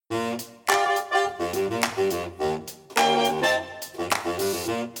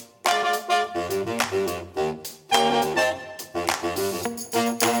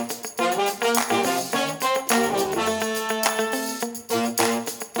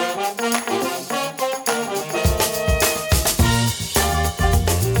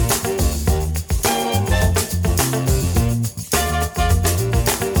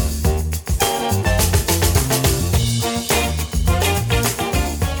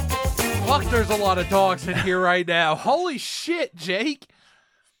Fuck, there's a lot of dogs in here right now. Holy shit, Jake.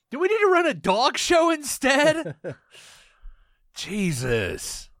 Do we need to run a dog show instead?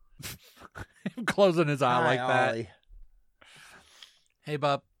 Jesus. Him closing his eye like that. Ollie. Hey,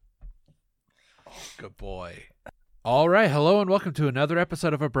 bub. Good boy. All right, hello and welcome to another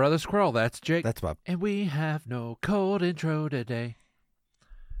episode of A Brother Squirrel. That's Jake. That's Bob. And we have no cold intro today,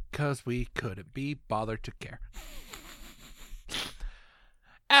 'cause we couldn't be bothered to care.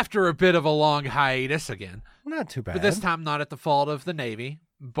 After a bit of a long hiatus again. Not too bad. But this time not at the fault of the Navy,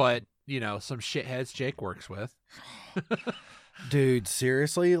 but, you know, some shitheads Jake works with. Dude,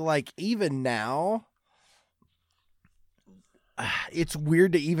 seriously, like even now, it's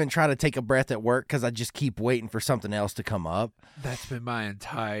weird to even try to take a breath at work because I just keep waiting for something else to come up. That's been my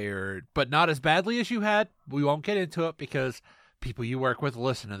entire, but not as badly as you had. We won't get into it because people you work with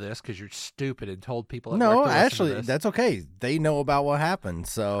listen to this because you're stupid and told people at work No, to listen to actually, this. that's okay. They know about what happened.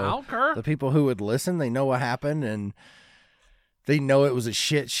 So I don't care. the people who would listen, they know what happened and they know it was a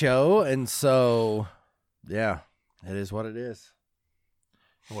shit show. And so, yeah, it is what it is.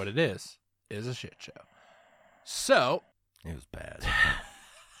 What it is a shit show. So, It was bad.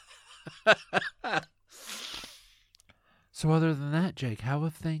 so other than that, Jake, how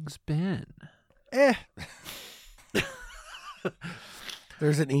have things been?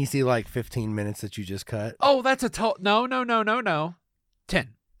 There's an easy, 15 minutes that you just cut. Oh, that's a no.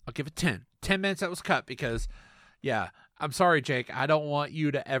 10. I'll give it 10. 10 minutes that was cut because, yeah, I'm sorry, Jake. I don't want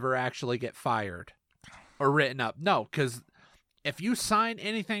you to ever actually get fired or written up. No, because if you sign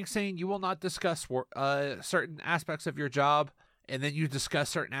anything saying you will not discuss certain aspects of your job and then you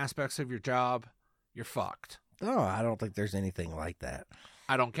discuss certain aspects of your job, you're fucked. No, I don't think there's anything like that.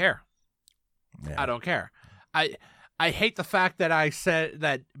 I don't care. Yeah. I don't care. I hate the fact that I said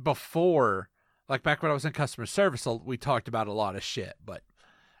that before, like back when I was in customer service, we talked about a lot of shit, but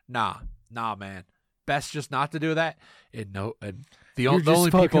nah, man. Best just not to do that. And the You're just only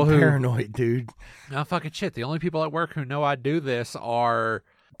fucking people who paranoid, dude. no fucking shit. The only people at work who know I do this are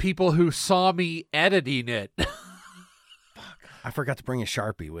people who saw me editing it. I forgot to bring a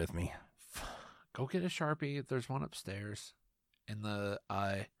Sharpie with me. Go get a Sharpie. There's one upstairs in the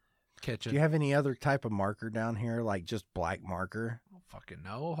kitchen. Do you have any other type of marker down here, like just black marker? I don't fucking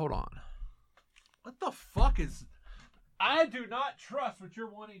know. Hold on. What the fuck is... I do not trust what you're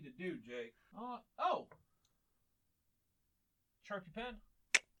wanting to do, Jake. Oh. Sharpie pen?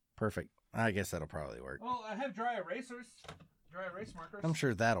 Perfect. I guess that'll probably work. Well, I have dry erasers. Dry erase markers. I'm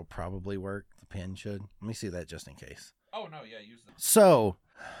sure that'll probably work. The pen should. Let me see that just in case. Oh, no, yeah, use them. So,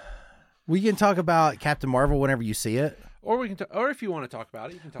 we can talk about Captain Marvel whenever you see it. Or we can, or if you want to talk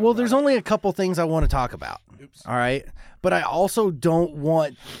about it, you can talk Well, about there's it. only a couple things I want to talk about. Oops. All right. But I also don't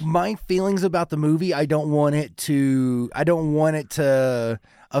want my feelings about the movie. I don't want it to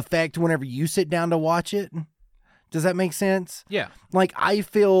affect whenever you sit down to watch it. Does that make sense? Yeah. Like I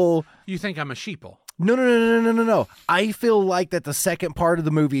feel You think I'm a sheeple. No. I feel like that the second part of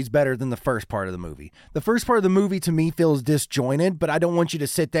the movie is better than the first part of the movie. The first part of the movie to me feels disjointed, but I don't want you to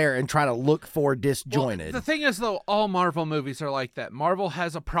sit there and try to look for disjointed. Well, the thing is, though, all Marvel movies are like that. Marvel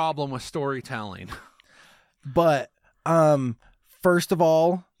has a problem with storytelling. But, first of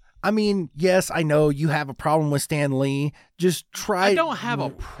all, I mean, yes, I know you have a problem with Stan Lee. Just try. I don't have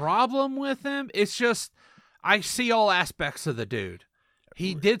a problem with him. It's just I see all aspects of the dude.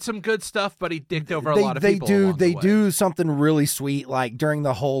 He did some good stuff, but he dicked over a lot of people. They do something really sweet, like during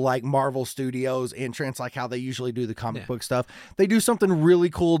the whole Marvel Studios entrance, like how they usually do the comic book stuff. They do something really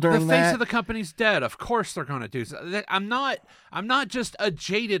cool during that. The face that. of the company's dead. Of course they're going to do so. I'm not just a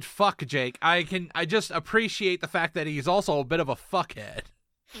jaded fuck, Jake. I just appreciate the fact that he's also a bit of a fuckhead.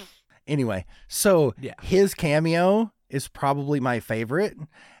 Anyway, so his cameo is probably my favorite,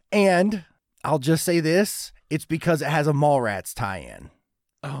 and I'll just say this: it's because it has a Mallrats tie-in.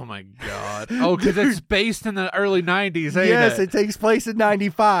 Oh my god! Oh, because it's based in the early '90s, ain't yes, it? it takes place in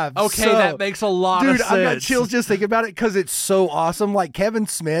 '95. Okay, so, that makes a lot of sense. Dude, I got chills just thinking about it because it's so awesome. Like Kevin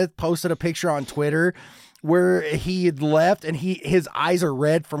Smith posted a picture on Twitter where he had left and his eyes are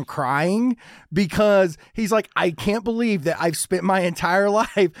red from crying because he's like, I can't believe that I've spent my entire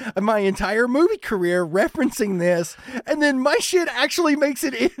life, my entire movie career referencing this, and then my shit actually makes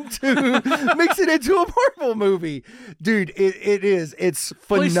it into a Marvel movie. Dude, it's phenomenal.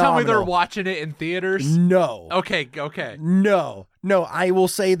 Please tell me they're watching it in theaters. No. Okay. No, I will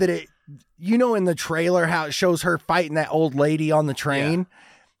say that it, in the trailer how it shows her fighting that old lady on the train. Yeah.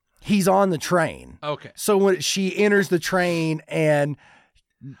 He's on the train. Okay. So when she enters the train and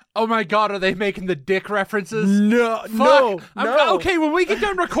Oh my God, are they making the dick references? No, Fuck. no. Okay, when we get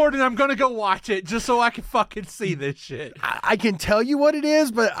done recording, I'm gonna go watch it just so I can fucking see this shit. I can tell you what it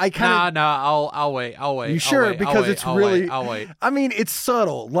is, but I kind of... Nah, I'll wait. You sure? Because it's really... I'll wait. I mean, it's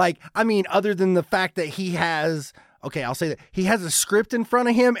subtle. Like, I mean, other than the fact that he has... Okay, I'll say that. He has a script in front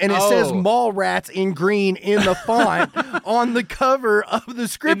of him, and it says Mallrats in green in the font on the cover of the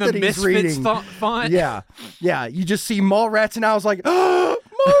script that he's reading. Font? Yeah. Yeah, you just see Mallrats, and I was like, oh,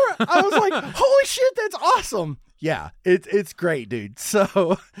 Mallrats! I was like, holy shit, that's awesome. Yeah, it's great, dude.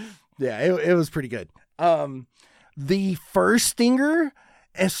 So, yeah, it was pretty good. The first stinger,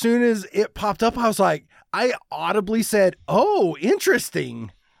 as soon as it popped up, I was like, I audibly said, oh,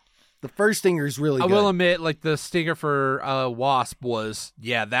 interesting. The first stinger is really good. I will admit, like, the stinger for Wasp was,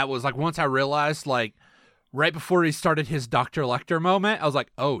 that was, like, once I realized, like, right before he started his Dr. Lecter moment, I was like,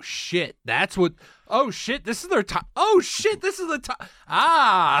 oh, shit, this is their time. Oh, shit, this is the time.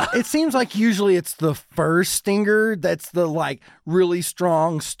 Ah! It seems like usually it's the first stinger that's the, like, really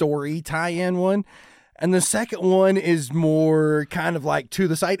strong story tie-in one. And the second one is more kind of, like, to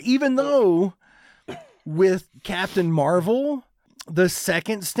the side, even though with Captain Marvel... The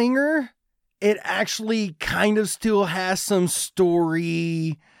second stinger, it actually kind of still has some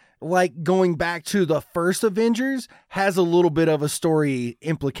story, like going back to the first Avengers, has a little bit of a story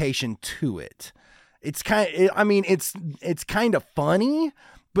implication to it. It's it's kind of funny,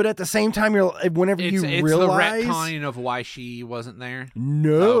 but at the same time, whenever you realize the retconning of why she wasn't there.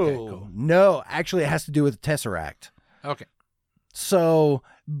 No, okay, cool. No, actually, it has to do with the Tesseract. Okay. So,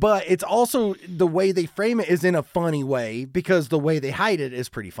 but it's also the way they frame it is in a funny way because the way they hide it is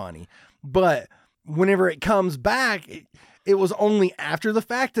pretty funny. But whenever it comes back, it was only after the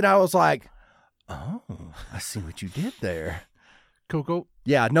fact that I was like, oh, I see what you did there. Cool.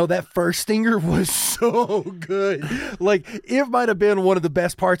 Yeah, no, that first stinger was so good. Like, it might have been one of the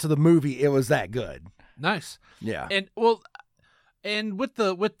best parts of the movie. It was that good. Nice. Yeah. And with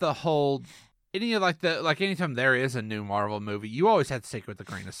the whole... anytime there is a new Marvel movie, you always have to take it with a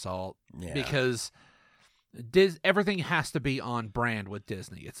grain of salt because everything has to be on brand with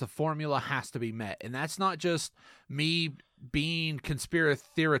Disney. It's the formula has to be met, and that's not just me being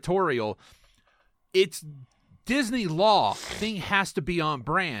conspiratorial. It's Disney law. Thing has to be on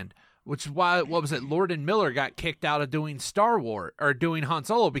brand, which is why Lord and Miller got kicked out of doing Star Wars or doing Han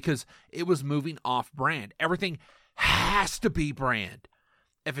Solo because it was moving off brand. Everything has to be brand.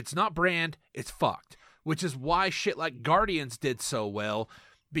 If it's not brand, it's fucked. Which is why shit like Guardians did so well,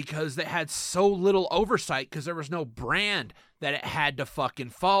 because they had so little oversight because there was no brand that it had to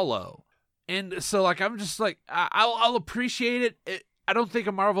fucking follow. And so, like, I'm just like, I'll appreciate it. I don't think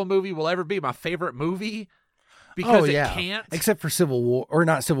a Marvel movie will ever be my favorite movie because it can't. Except for Civil War, or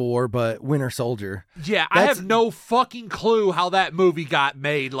not Civil War, but Winter Soldier. Yeah, I have no fucking clue how that movie got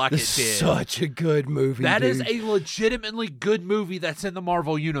made like it did. Such a good movie, That dude. is a legitimately good movie that's in the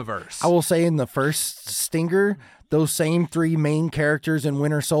Marvel Universe. I will say in the first stinger, those same three main characters in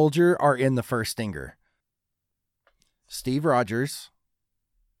Winter Soldier are in the first stinger. Steve Rogers.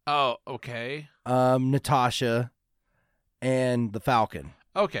 Oh, okay. Natasha, and the Falcon.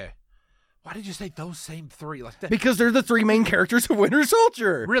 Okay. Why did you say those same three like that? Because they're the three main characters of Winter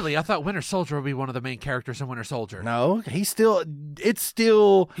Soldier. Really? I thought Winter Soldier would be one of the main characters in Winter Soldier. No, he's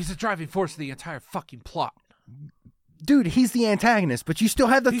the driving force of the entire fucking plot. Dude, he's the antagonist, but you still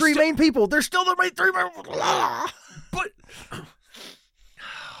have the three main people. They're still the main three main people. But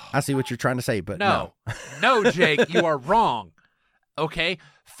I see what you're trying to say, but no. No, Jake, you are wrong. Okay?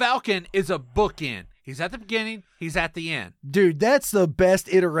 Falcon is a bookend. He's at the beginning, he's at the end. Dude, that's the best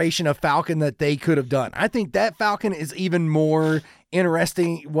iteration of Falcon that they could have done. I think that Falcon is even more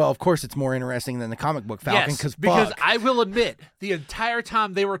interesting. Well, of course it's more interesting than the comic book Falcon. Yes, because I will admit, the entire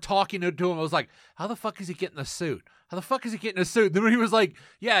time they were talking to him, I was like, how the fuck is he getting a suit? How the fuck is he getting a suit? Then when he was like,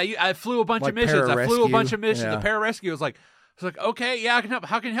 yeah, I flew a bunch of missions. I flew a bunch of missions. Yeah. The pararescue was like, okay, yeah, I can help.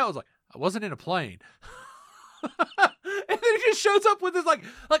 How can you help? I was like, I wasn't in a plane. And then he just shows up with this like,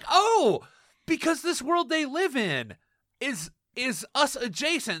 oh, because this world they live in is us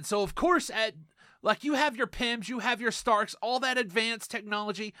adjacent. So of course you have your Pims, you have your Starks, all that advanced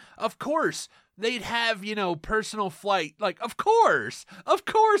technology. Of course they'd have, personal flight. Like, of course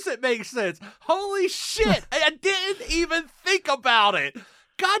it makes sense. Holy shit. I didn't even think about it.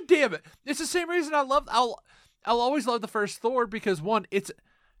 God damn it. It's the same reason I'll always love the first Thor because one, it's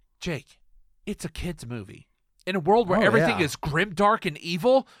a kid's movie. In a world where everything is grim, dark, and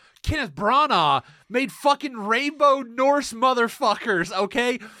evil, Kenneth Branagh made fucking rainbow Norse motherfuckers,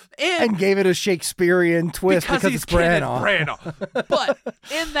 okay? And gave it a Shakespearean twist because it's Branagh. But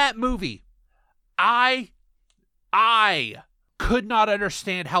in that movie, I could not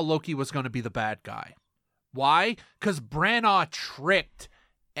understand how Loki was going to be the bad guy. Why? Because Branagh tricked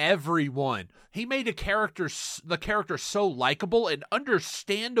everyone. He made the character so likable and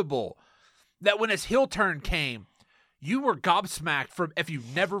understandable that when his heel turn came, you were gobsmacked from if you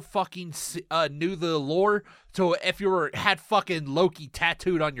never fucking knew the lore to if you had fucking Loki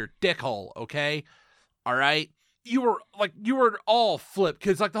tattooed on your dick hole, okay? All right? You were all flipped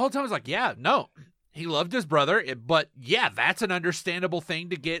because like the whole time I was like, yeah, no, he loved his brother, but yeah, that's an understandable thing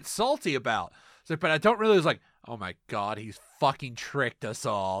to get salty about. So, but I don't really was like, oh my God, he's fucking tricked us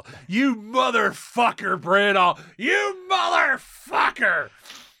all. You motherfucker, Branagh. You motherfucker.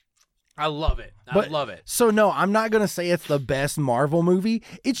 I love it. I love it. So no, I'm not gonna say it's the best Marvel movie.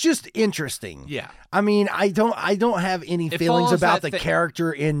 It's just interesting. Yeah. I mean, I don't have any feelings about the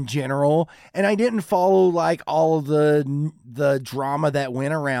character in general, and I didn't follow like all of the drama that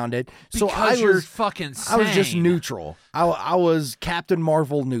went around it. So because you're fucking sane. I was just neutral. I was Captain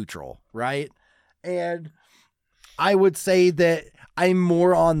Marvel neutral, right? And I would say that I'm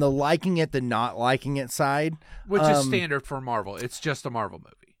more on the liking it than not liking it side, which is standard for Marvel. It's just a Marvel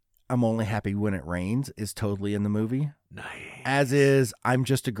movie. I'm Only Happy When It Rains is totally in the movie. Nice. As is I'm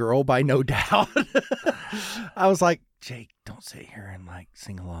Just a Girl by No Doubt. I was like, Jake, don't sit here and like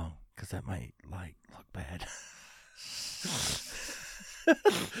sing along because that might like look bad.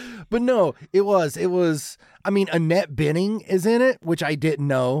 But no, it was. I mean, Annette Bening is in it, which I didn't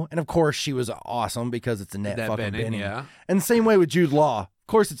know, and of course she was awesome because it's Annette fucking Bening. Yeah. And same way with Jude Law.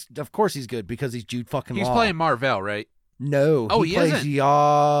 Of course he's good because he's Jude fucking Law. He's playing Marvel, right? No, he plays isn't?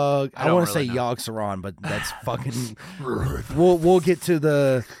 Yogg. I want to really say know. Yogg Saron, but that's fucking. We'll get to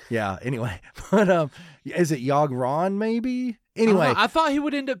the anyway. But is it Yogg Ron maybe? Anyway, I thought he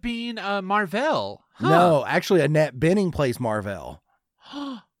would end up being Marvel. Huh. No, actually, Annette Bening plays Marvel.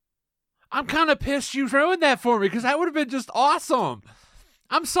 I'm kind of pissed you ruined that for me because that would have been just awesome.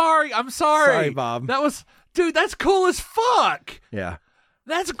 I'm sorry. Sorry, Bob. Dude, that's cool as fuck. Yeah.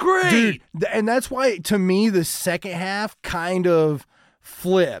 That's great. Dude, and that's why, to me, the second half kind of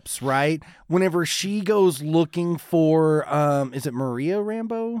flips, right? Whenever she goes looking for, is it Maria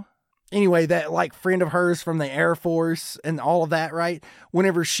Rambeau? Anyway, that like friend of hers from the Air Force and all of that, right?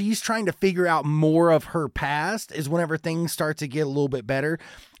 Whenever she's trying to figure out more of her past is whenever things start to get a little bit better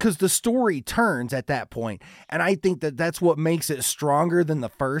because the story turns at that point. And I think that that's what makes it stronger than the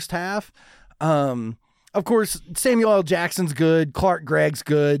first half. Of course, Samuel L. Jackson's good. Clark Gregg's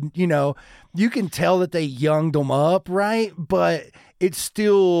good. You know, you can tell that they younged them up, right? But it's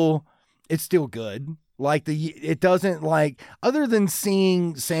still good. Like it doesn't like other than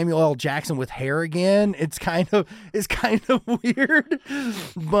seeing Samuel L. Jackson with hair again, it's kind of weird.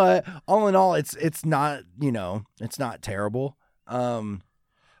 But all in all, it's not, it's not terrible. Well,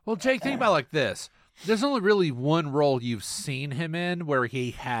 Jake, think about it like this. There's only really one role you've seen him in where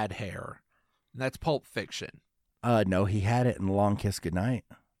he had hair. And that's Pulp Fiction. No, he had it in Long Kiss Goodnight.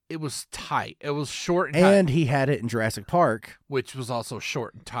 It was tight. It was short and tight. And he had it in Jurassic Park, which was also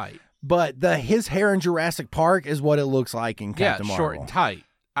short and tight. But his hair in Jurassic Park is what it looks like in Captain Marvel. Short and tight.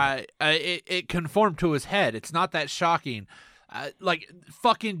 It conformed to his head. It's not that shocking. Like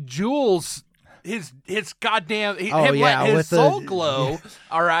fucking Jules, his goddamn his soul glow.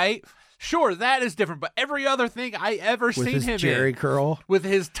 All right. Sure, that is different, but every other thing I ever seen him Jerry curl with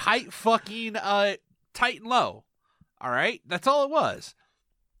his tight fucking tight and low. All right, that's all it was.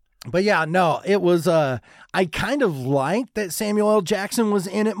 But yeah, no, it was. I kind of liked that Samuel L. Jackson was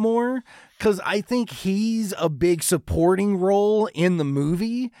in it more because I think he's a big supporting role in the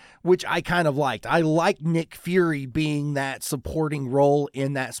movie, which I kind of liked. I liked Nick Fury being that supporting role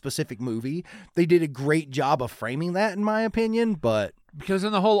in that specific movie. They did a great job of framing that, in my opinion. But because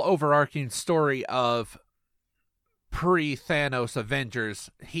in the whole overarching story of pre-Thanos Avengers,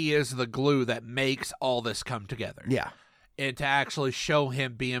 he is the glue that makes all this come together. Yeah. And to actually show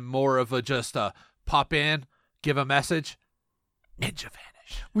him being more of just a pop in, give a message, ninja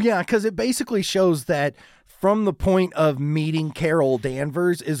vanish. Well, yeah, because it basically shows that from the point of meeting Carol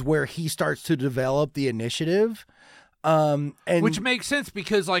Danvers is where he starts to develop the initiative. And which makes sense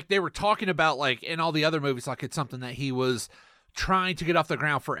because like they were talking about like in all the other movies, like it's something that he was trying to get off the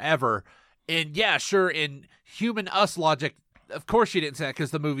ground forever. And yeah, sure, in human us logic, of course you didn't say that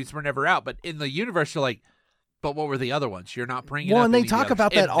because the movies were never out. But in the universe, you're like, but what were the other ones? You're not bringing up and they any talk others.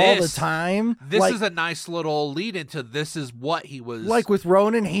 about that all the time. This is a nice little lead into this is what he was. Like with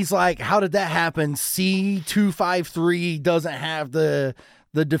Ronan, he's like, how did that happen? C253 doesn't have the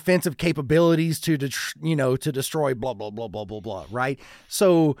the defensive capabilities to to destroy blah blah blah blah blah blah, right?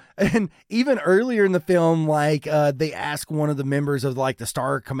 So, and even earlier in the film, like they ask one of the members of like the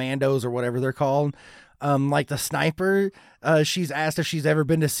Star Commandos or whatever they're called, like the sniper, she's asked if she's ever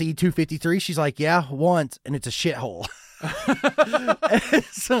been to C-253. She's like, yeah, once, and it's a shithole.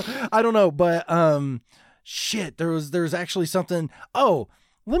 So I don't know, but shit, there's actually something. Oh,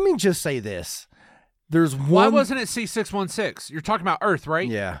 let me just say this. There's one. Why wasn't it C616? You're talking about Earth, right?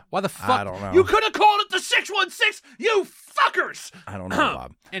 Yeah. Why the fuck? I don't know. You could have called it the 616, you fuckers! I don't know,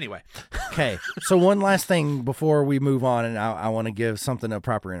 Bob. Anyway. Okay, so one last thing before we move on, and I want to give something a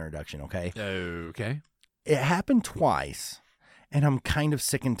proper introduction, okay? Okay. It happened twice, and I'm kind of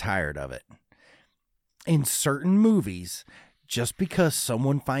sick and tired of it. In certain movies, just because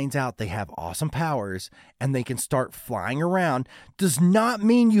someone finds out they have awesome powers and they can start flying around does not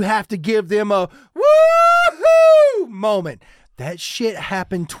mean you have to give them a woohoo moment. That shit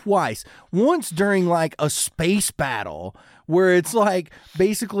happened twice. Once during like a space battle where it's like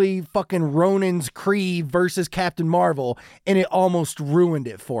basically fucking Ronan's Kree versus Captain Marvel, and it almost ruined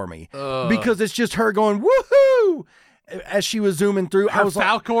it for me because it's just her going woohoo as she was zooming through. Her I was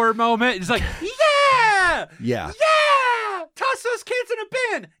Falcor like, moment. It's like, yeah! Yeah. Yeah! Toss those kids in a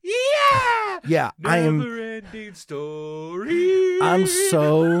bin! Yeah! Yeah, Never-ending story. I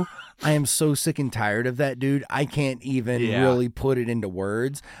am so sick and tired of that, dude. I can't even really put it into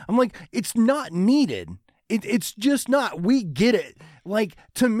words. I'm like, it's not needed. It's just not. We get it. Like,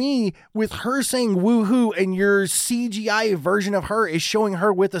 to me, with her saying woohoo and your CGI version of her is showing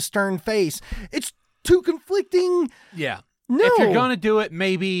her with a stern face, it's too conflicting. Yeah. No. If you're going to do it,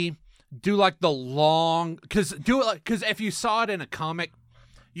 maybe do like the long, because if you saw it in a comic,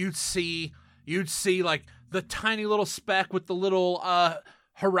 you'd see like the tiny little speck with the little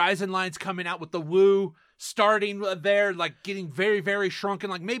horizon lines coming out with the woo starting there, like getting very, very shrunken.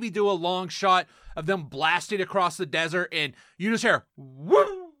 Like maybe do a long shot of them blasting across the desert, and you just hear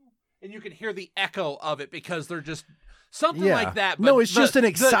woo, and you can hear the echo of it because they're just something like that. But no, it's just an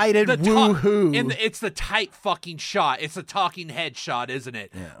excited woohoo. And it's the tight fucking shot. It's a talking head shot, isn't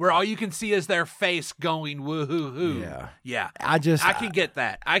it? Yeah. Where all you can see is their face going woohoo. Yeah. I can get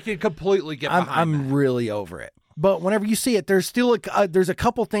that. I can completely get behind I'm that. really over it. But whenever you see it, there's still there's a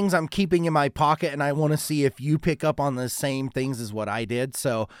couple things I'm keeping in my pocket, and I want to see if you pick up on the same things as what I did.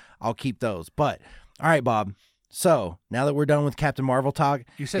 So I'll keep those. But all right, Bob. So now that we're done with Captain Marvel talk,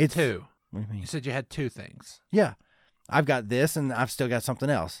 You said two. What do you mean? You said you had two things. Yeah, I've got this, and I've still got something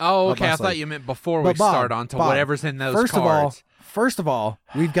else. Oh, up okay. my I sleeve. thought you meant before But we Bob, start on to Bob, whatever's in those cards. First of all,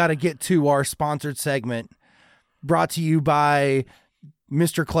 we've got to get to our sponsored segment brought to you by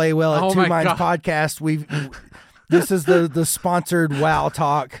Mr. Claywell at Oh Two my Minds God. Podcast. This is the sponsored WoW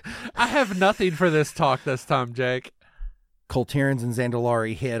talk. I have nothing for this talk this time, Jake. Colterans and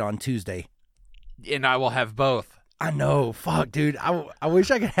Zandalari hit on Tuesday. And I will have both. I know. Fuck, dude. I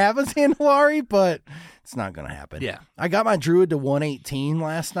wish I could have a Zandalari, but it's not going to happen. Yeah. I got my Druid to 118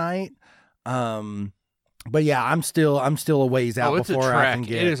 last night. But yeah, I'm still a ways out It's a before trek. I can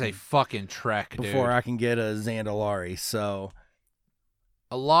get It is a fucking trek, dude. before I can get a Zandalari. So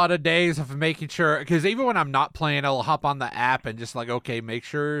A lot of days of making sure, because even when I'm not playing, I'll hop on the app and just like, okay, make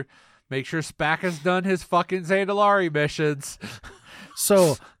sure Spack has done his fucking Zandalari missions.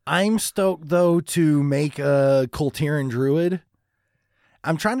 So I'm stoked though to make a Colteran Druid.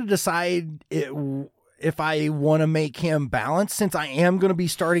 I'm trying to decide if I want to make him balanced, since I am going to be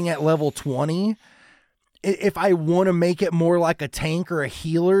starting at level 20. If I want to make it more like a tank or a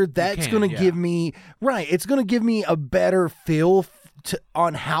healer, that's going to give me it's going to give me a better feel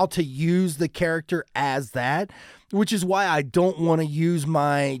on how to use the character as that, which is why I don't want to use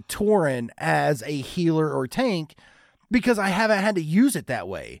my Tauren as a healer or tank, because I haven't had to use it that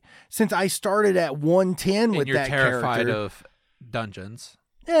way since I started at 110 with that character. You're terrified of dungeons.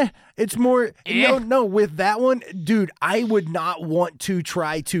 It's more no with that one, dude. I would not want to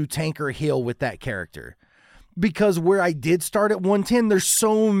try to tank or heal with that character, because where I did start at 110, there's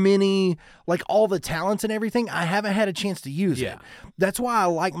so many, like all the talents and everything, I haven't had a chance to use it. That's why I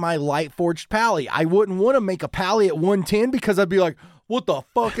like my Light Forged Pally. I wouldn't want to make a Pally at 110 because I'd be like, what the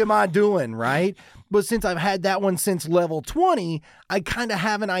fuck am I doing, right? But since I've had that one since level 20, I kind of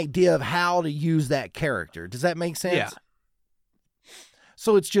have an idea of how to use that character. Does that make sense? Yeah.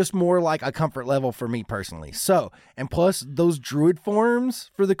 So it's just more like a comfort level for me personally. So, and plus those druid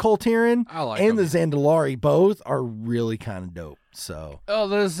forms for the Colteran and the Zandalari both are really kind of dope. So,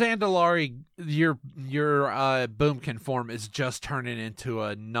 the Zandalari, your Boomkin form is just turning into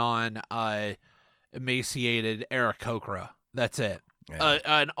a emaciated Aarakocra. That's it. Yeah.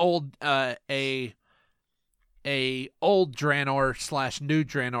 An old a old Draenor / new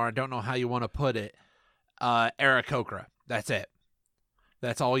Draenor, I don't know how you want to put it, Aarakocra. That's it.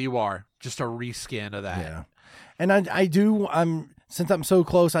 That's all you are. Just a reskin of that. Yeah. And since I'm so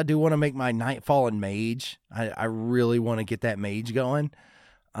close, I do want to make my Nightfallen Mage. I really want to get that mage going.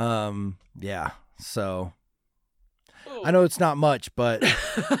 Yeah. So I know it's not much, but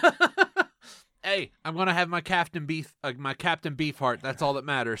hey, I'm gonna have my Captain Beefheart. That's all that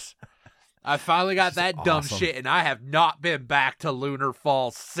matters. I finally got that dumb shit, and I have not been back to Lunar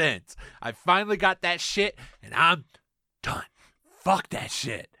Falls since. I finally got that shit, and I'm done. Fuck that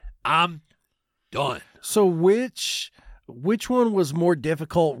shit. I'm done. So which one was more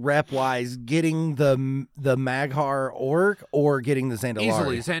difficult rep wise, getting the Mag'har orc or getting the Zandalari?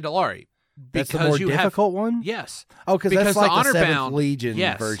 Easily Zandalari. That's the more difficult one? Yes. Oh, because that's like the 7th Honor-bound, Legion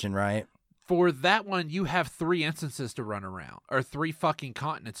yes. version, right? For that one, you have 3 instances to run around, or 3 fucking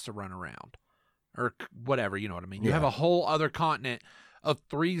continents to run around, or whatever, you know what I mean? You have a whole other continent of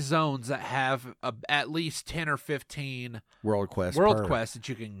 3 zones that have at least 10 or 15 world quests that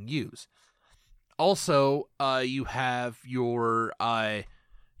you can use. Also, you have your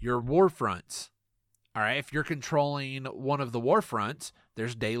war fronts. All right, if you're controlling one of the war fronts,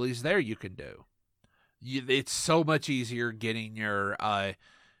 there's dailies there you can do. It's so much easier getting your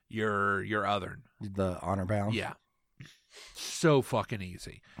other. The honor bound. Yeah, so fucking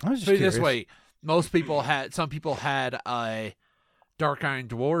easy. I was just Put it curious. this way: some people had Dark Iron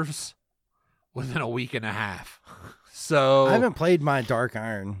Dwarves within a week and a half. So I haven't played my Dark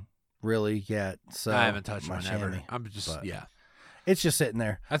Iron really yet. So I haven't touched my one ever. chamois, I'm just it's just sitting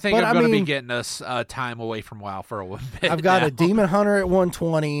there. I think I'm going to be getting us time away from WoW for a little bit. I've got now. a Demon Hunter at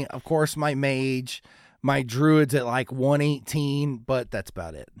 120. Of course, my Mage, my Druid's at like 118, but that's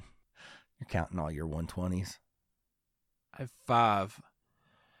about it. You're counting all your 120s. I have 5,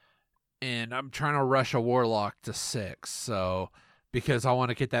 and I'm trying to rush a Warlock to 6. So because I want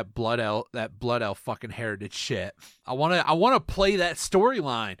to get that blood elf fucking heritage shit. I want to play that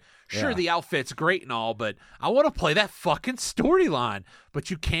storyline. Sure, the outfit's great and all, but I want to play that fucking storyline. But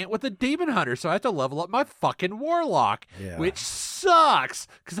you can't with a Demon Hunter, so I have to level up my fucking Warlock, which sucks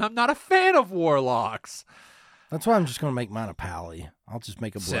because I'm not a fan of Warlocks. That's why I'm just going to make mine a Pally. I'll just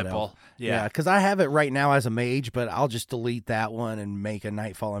make a blood elf. Yeah, because I have it right now as a mage, but I'll just delete that one and make a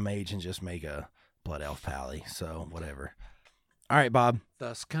Nightfallen Mage and just make a blood elf Pally. So whatever. All right, Bob.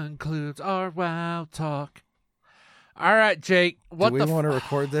 Thus concludes our WoW talk. All right, Jake. Do we want to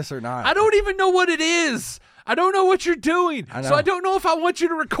record this or not? I don't even know what it is. I don't know what you're doing. So I don't know if I want you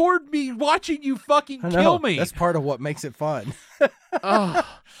to record me watching you fucking kill me. That's part of what makes it fun.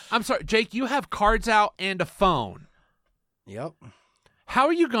 I'm sorry, Jake. You have cards out and a phone. Yep. How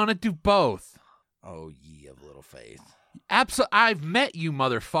are you going to do both? Oh, ye of little faith. I've met you,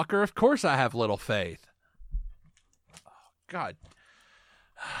 motherfucker. Of course I have little faith. Oh, God.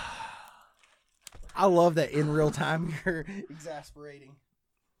 I love that in real time you're exasperating.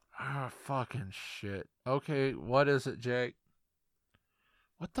 Oh, fucking shit. Okay, what is it, Jake?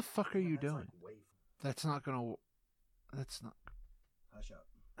 What the fuck are you doing? That's not gonna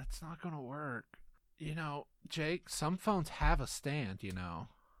work. You know, Jake, some phones have a stand, you know.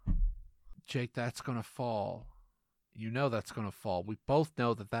 Jake, that's gonna fall. You know that's gonna fall. We both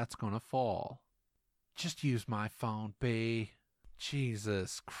know that that's gonna fall. Just use my phone, B.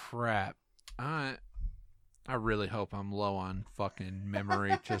 Jesus crap. I really hope I'm low on fucking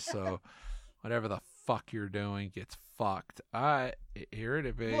memory just so whatever the fuck you're doing gets fucked. Here it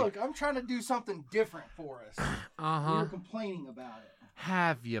is. Look, I'm trying to do something different for us. Uh-huh. You're complaining about it.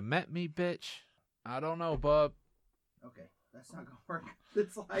 Have you met me, bitch? I don't know, bub. Okay, that's not gonna work.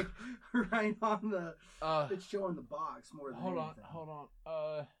 It's like right on the it's showing the box more than anything. Hold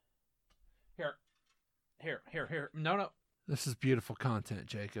on. Here. No. This is beautiful content,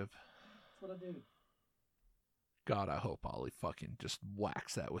 Jacob. That's what I do. God, I hope Ollie fucking just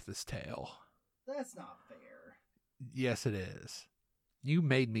whacks that with his tail. That's not fair. Yes, it is. You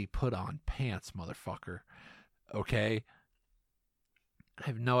made me put on pants, motherfucker. Okay? I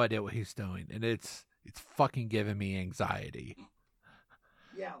have no idea what he's doing, and it's fucking giving me anxiety.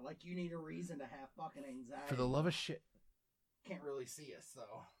 Yeah, like you need a reason to have fucking anxiety. For the love of shit. Can't really see us,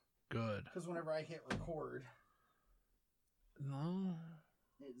 though. Good. Because whenever I hit record, no,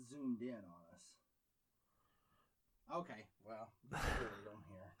 it zoomed in on us. Okay, well, that's really don't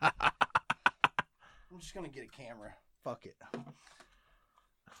hear. I'm just gonna get a camera. Fuck it.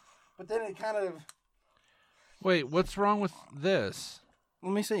 But then it kind of. Wait, what's wrong with this?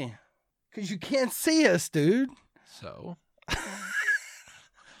 Let me see. Because you can't see us, dude. So.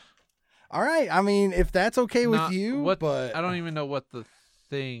 All right. I mean, if that's okay with you, but I don't even know what the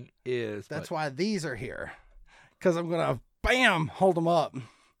thing is. That's why these are here. Because I'm going to, bam, hold him up.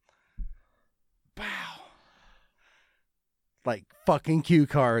 Bow. Like fucking cue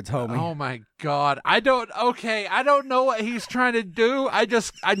cards, homie. Oh my God. I don't know what he's trying to do. I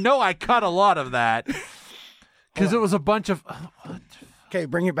know I cut a lot of that. Because it was a bunch of... what? Okay,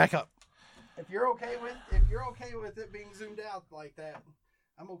 bring it back up. If you're okay with it being zoomed out like that,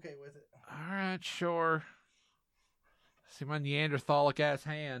 I'm okay with it. All right, sure. See my Neanderthalic ass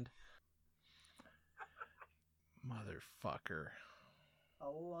hand. Motherfucker. I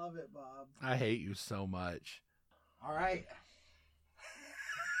love it, Bob. I hate you so much. All right.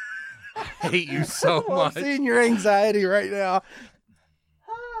 I hate you so I'm much. seeing your anxiety right now.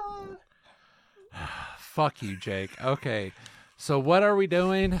 Fuck you, Jake. Okay. So what are we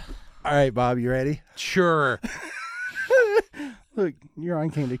doing? All right, Bob, you ready? Sure. Look, you're on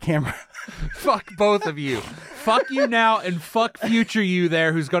candid camera. Fuck both of you. Fuck you now and fuck future you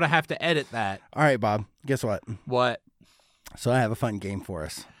there who's going to have to edit that. All right, Bob, guess what? What? So I have a fun game for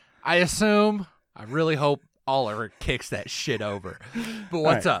us. I really hope Oliver kicks that shit over. But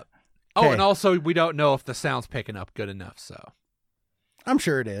what's up? Oh, Okay. and also we don't know if the sound's picking up good enough, so. I'm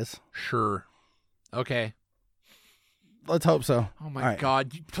sure it is. Sure. Okay. Let's hope so. Oh my All right.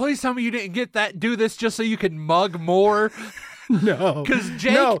 God. Please tell me you didn't do this just so you can mug more. No. Because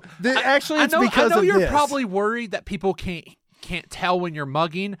Jake, No, actually, it's because I know of you're this. probably worried that people can't tell when you're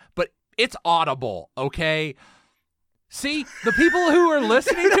mugging, but it's audible, okay? See, the people who are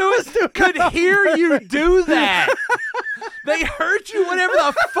listening to us could hear you do that. They heard you, whatever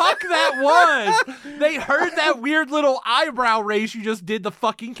the fuck that was. They heard that weird little eyebrow raise you just did the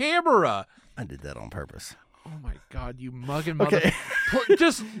fucking camera. I did that on purpose. Oh my God, you mugging mother. Okay.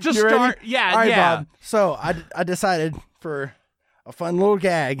 Just You start. ready? Yeah, All right, yeah. Bob. So I decided for a fun little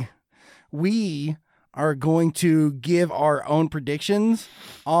gag, we are going to give our own predictions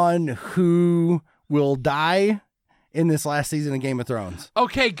on who will die in this last season of Game of Thrones.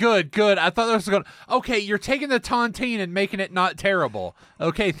 Okay, good. I thought that was going. Okay, you're taking the tontine and making it not terrible.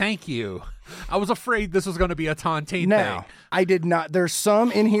 Okay, thank you. I was afraid this was going to be a tontine Now, thing. I did not. There's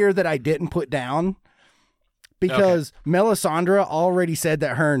some in here that I didn't put down because Melisandre already said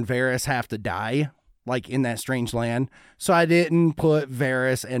that her and Varys have to die, like in that strange land. So I didn't put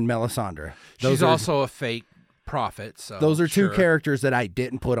Varys and Melisandre. She's also a fake prophet. So Those are two sure. characters that I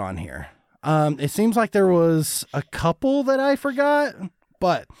didn't put on here. It seems like there was a couple that I forgot,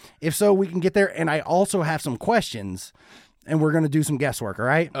 but if so, we can get there. And I also have some questions, and we're going to do some guesswork, all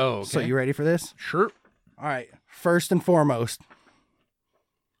right? Oh, okay. So you ready for this? Sure. All right. First and foremost,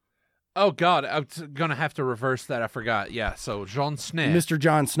 Oh God, I'm gonna have to reverse that. I forgot. Yeah. So Jon Snow. Mr.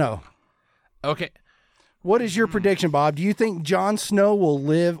 Jon Snow. Okay. What is your prediction, Bob? Do you think Jon Snow will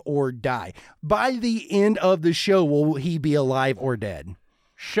live or die? By the end of the show, will he be alive or dead?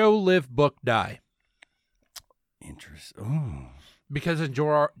 Show, live, book, die. Interesting. Ooh. Because in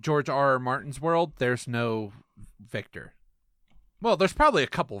George R. R. Martin's world, there's no victor. Well, there's probably a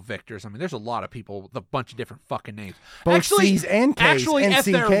couple victors. I mean, there's a lot of people with a bunch of different fucking names. Both C's and K's Actually, and if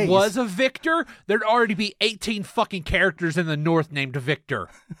there CKs. was a victor, there'd already be 18 fucking characters in the North named Victor.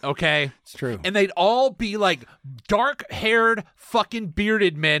 Okay? It's true. And they'd all be like dark-haired, fucking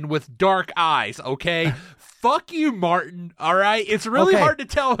bearded men with dark eyes, okay? Fuck you, Martin, all right? It's really Okay. hard to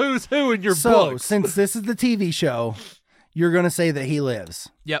tell who's who in your So, books. since this is the TV show, you're going to say that he lives.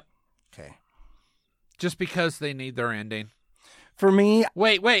 Yep. Okay. Just because they need their ending. For me,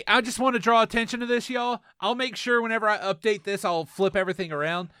 Wait, I just want to draw attention to this, y'all. I'll make sure whenever I update this, I'll flip everything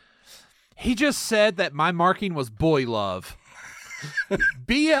around. He just said that my marking was boy love.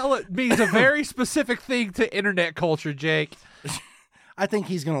 BL means a very specific thing to internet culture, Jake. I think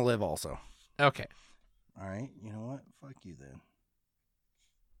he's going to live also. Okay. All right. You know what? Fuck you then.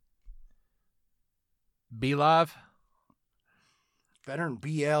 Be live. Better than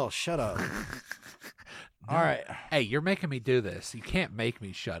BL. Shut up. All right. Hey, you're making me do this. You can't make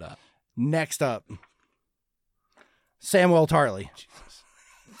me shut up. Next up, Samwell Tarly.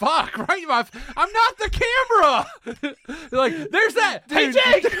 Fuck, right? I'm not the camera. Like, there's that. Hey,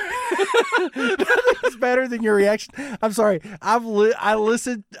 Jake. It's better than your reaction. I'm sorry. I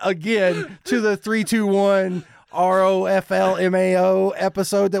listened again to the 321 ROFLMAO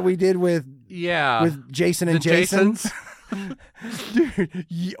episode that we did with Yeah. Jason and The Jason. Jasons. Dude,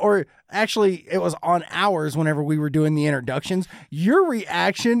 or actually, it was on ours whenever we were doing the introductions. Your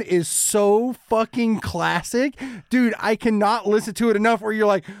reaction is so fucking classic. Dude, I cannot listen to it enough where you're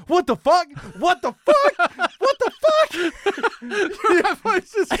like, what the fuck? What the fuck? What the fuck? My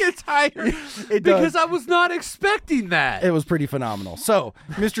voice just gets higher It because does. I was not expecting that. It was pretty phenomenal. So,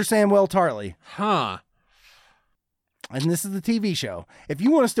 Mr. Samwell Tarly, Huh. and this is the TV show. If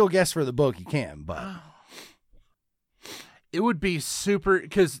you want to still guess for the book, you can, but It would be super,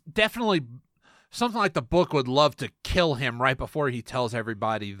 because definitely something like the book would love to kill him right before he tells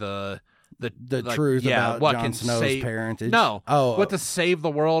everybody the like, truth about what Jon can Snow's save, parentage. No, what to save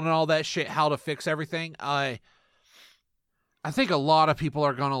the world and all that shit, how to fix everything. I think a lot of people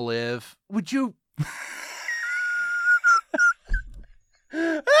are gonna live. Would you?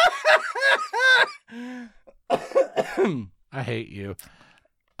 I hate you.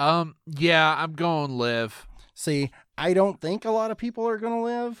 Yeah, I'm going live. See, I don't think a lot of people are going to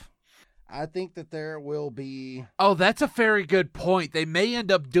live. I think that there will be... Oh, that's a very good point. They may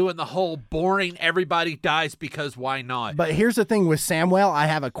end up doing the whole boring everybody dies because why not? But here's the thing with Samwell, I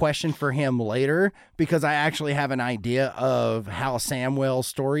have a question for him later because I actually have an idea of how Samwell's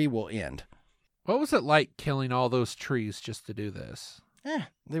story will end. What was it like killing all those trees just to do this?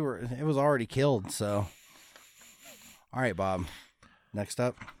 It was already killed, so... All right, Bob. Next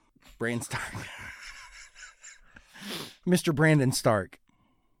up, Brandon Stark. Mr. Brandon Stark.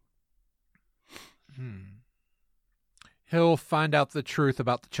 He'll find out the truth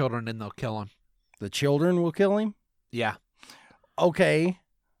about the children and they'll kill him. The children will kill him? Yeah. Okay.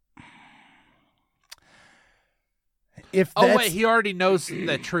 Oh, wait, he already knows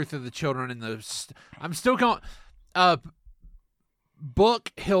the truth of the children in the... I'm still going...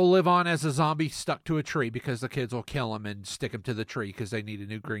 Book, he'll live on as a zombie stuck to a tree because the kids will kill him and stick him to the tree because they need a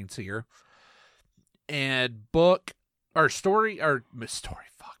new green seer. And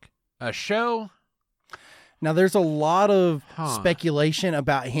show. Now, there's a lot of speculation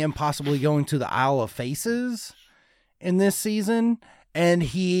about him possibly going to the Isle of Faces in this season. And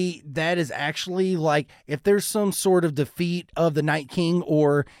that is actually like, if there's some sort of defeat of the Night King,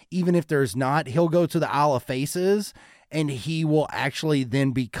 or even if there's not, he'll go to the Isle of Faces. And he will actually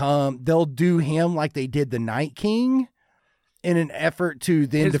then they'll do him like they did the Night King in an effort to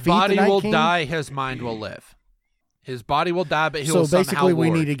then defeat the Night King. His body will die, his mind will live. His body will die, but he will somehow basically, we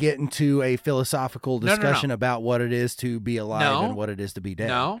lord. need to get into a philosophical discussion about what it is to be alive and what it is to be dead.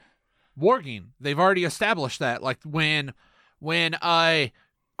 No. Warging. They've already established that. Like when Crunchy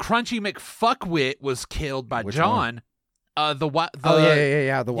McFuckwit was killed by Jon... the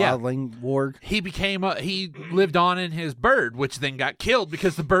wildling warg. He lived on in his bird, which then got killed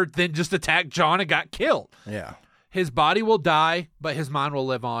because the bird then just attacked Jon and got killed. Yeah. His body will die, but his mind will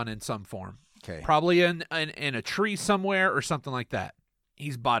live on in some form. Okay. Probably in a tree somewhere or something like that.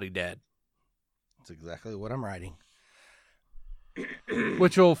 He's body dead. That's exactly what I'm writing.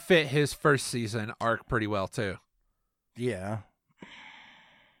 Which will fit his first season arc pretty well too. Yeah.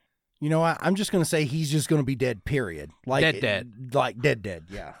 You know what? I'm just going to say he's just going to be dead, period. Like dead. Like dead,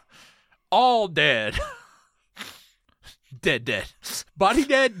 yeah. All dead. dead. Body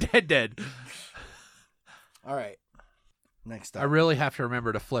dead, dead. All right. Next up. I really have to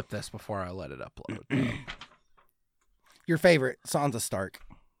remember to flip this before I let it upload. Your favorite, Sansa Stark.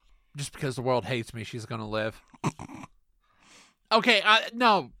 Just because the world hates me, she's going to live. Okay,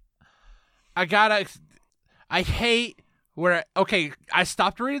 no. I hate... I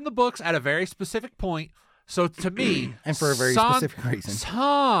stopped reading the books at a very specific point. So to me, and for a very specific reason,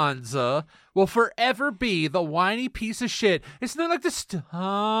 Sansa will forever be the whiny piece of shit. It's not like the stories.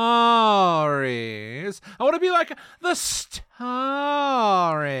 I want to be like the stories.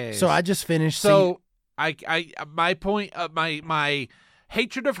 So I just finished. So my point of my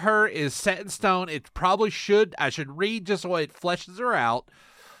hatred of her is set in stone. I should read just so it fleshes her out.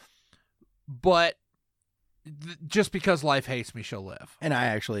 But just because life hates me, she'll live. And I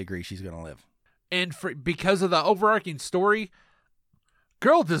actually agree she's going to live. And because of the overarching story,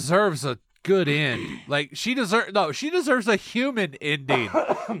 girl deserves a good end. Like, she deserves a human ending.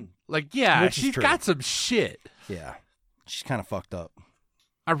 Like, yeah, she's got some shit. Yeah. She's kind of fucked up.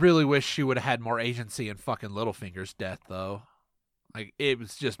 I really wish she would have had more agency in fucking Littlefinger's death, though. Like, it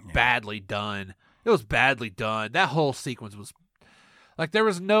was just badly done. It was badly done. That whole sequence was... Like, there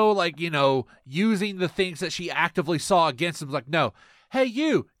was no, using the things that she actively saw against him. Like, no. Hey,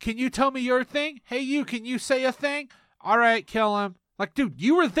 you, can you tell me your thing? Hey, you, can you say a thing? All right, kill him. Like, dude,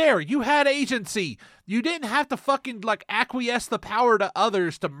 you were there. You had agency. You didn't have to fucking, acquiesce the power to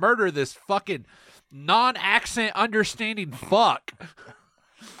others to murder this fucking non-accent understanding fuck.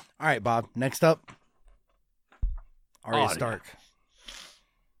 All right, Bob. Next up, Arya Stark.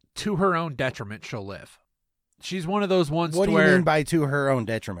 To her own detriment, she'll live. She's one of those ones What do you mean by to her own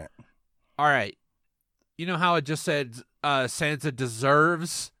detriment? All right. You know how I just said Sansa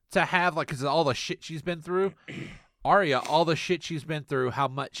deserves to have, because of all the shit she's been through? Arya, all the shit she's been through, how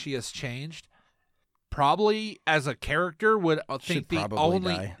much she has changed. Probably, as a character, would think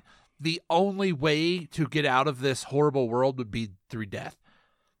the only way to get out of this horrible world would be through death.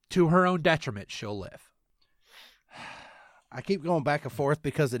 To her own detriment, she'll live. I keep going back and forth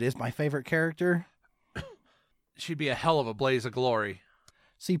because it is my favorite character. She'd be a hell of a blaze of glory.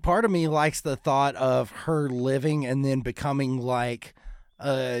 See, part of me likes the thought of her living and then becoming like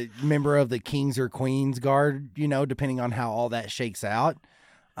a member of the Kings or Queens Guard, depending on how all that shakes out.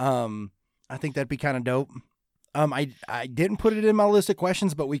 I think that'd be kind of dope. I didn't put it in my list of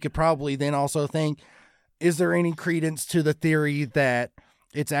questions, but we could probably then also think, is there any credence to the theory that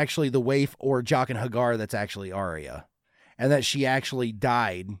it's actually the Waif or Jaqen H'ghar that's actually Arya, and that she actually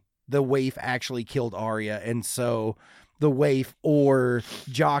died? The Waif actually killed Arya, and so the Waif or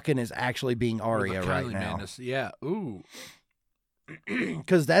Jaqen is actually being Arya right now. Madness. Yeah. Ooh.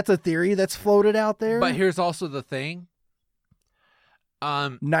 Because that's a theory that's floated out there. But here's also the thing.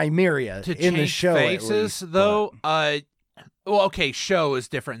 Nymeria To in the change show, faces, least, though. Well, okay, show is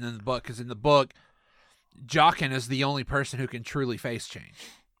different than the book, because in the book, Jaqen is the only person who can truly face change.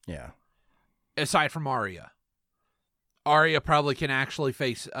 Yeah. Aside from Arya. Arya probably can actually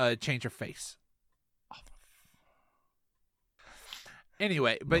change her face.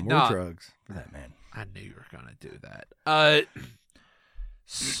 Anyway, but more drugs for that man. I knew you were gonna do that.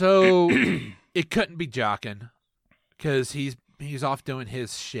 So it couldn't be Jaqen because he's off doing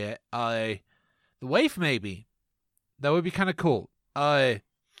his shit. The Waif maybe. That would be kind of cool. Though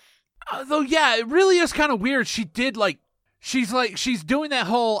yeah, it really is kind of weird. She's doing that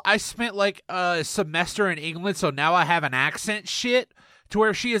whole I spent like a semester in England, so now I have an accent shit, to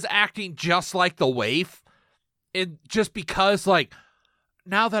where she is acting just like the Waif. And just because, like,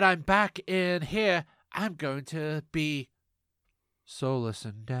 now that I'm back in here, I'm going to be soulless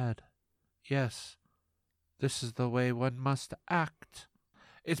and dead. Yes, this is the way one must act.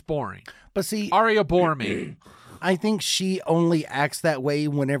 It's boring. But see, Arya bore me. I think she only acts that way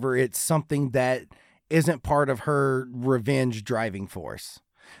whenever it's something that isn't part of her revenge driving force.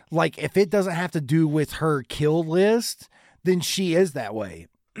 Like, if it doesn't have to do with her kill list, then she is that way.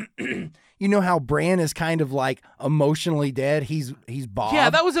 You know how Bran is kind of like emotionally dead? He's Bob.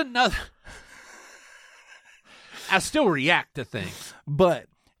 Yeah, that was another... I still react to things. But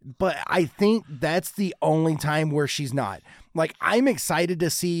I think that's the only time where she's not. Like, I'm excited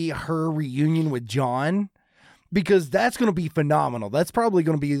to see her reunion with Jon, because that's going to be phenomenal. That's probably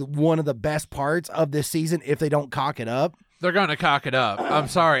going to be one of the best parts of this season if they don't cock it up. They're going to cock it up. I'm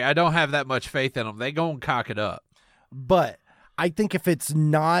sorry. I don't have that much faith in them. They going to cock it up. But I think if it's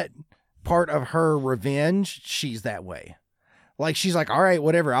not part of her revenge, she's that way. Like, she's like, all right,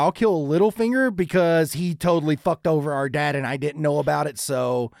 whatever. I'll kill Littlefinger because he totally fucked over our dad and I didn't know about it.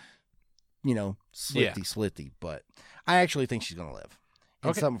 So, slitty. But I actually think she's going to live.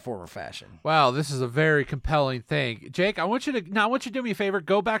 In some form or fashion. Wow, this is a very compelling thing. Jake, I want you to do me a favor.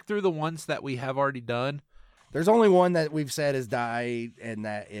 Go back through the ones that we have already done. There's only one that we've said has died, and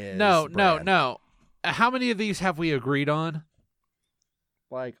that is No. How many of these have we agreed on?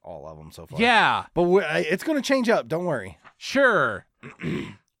 Like all of them so far. Yeah. But it's going to change up. Don't worry. Sure.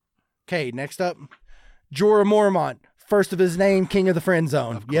 Okay, next up. Jorah Mormont, first of his name, King of the Friend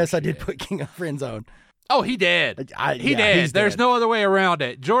Zone. Yes, I did put King of the Friend Zone. Oh, he did. He did. There's no other way around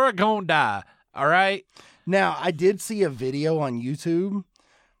it. Jorah gonna die. All right? Now, I did see a video on YouTube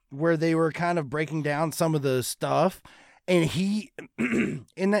where they were kind of breaking down some of the stuff. And he,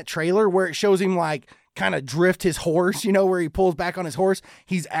 in that trailer where it shows him like kind of drift his horse, where he pulls back on his horse,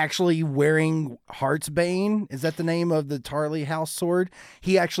 he's actually wearing Heartsbane. Is that the name of the Tarly House sword?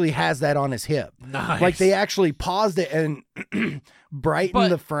 He actually has that on his hip. Nice. Like, they actually paused it and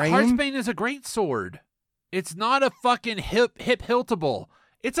brightened the frame. Heartsbane is a great sword. It's not a fucking hip hiltable.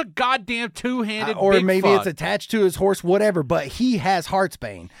 It's a goddamn two-handed or big maybe fuck. It's attached to his horse, whatever. But he has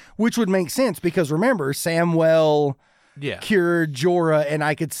Heartsbane, which would make sense because remember, Samwell cured Jorah, and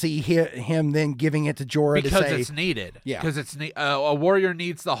I could see him then giving it to Jorah because to say it's needed. Yeah, because it's a warrior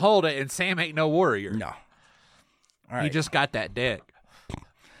needs to hold it, and Sam ain't no warrior. No, all right. He just got that dick.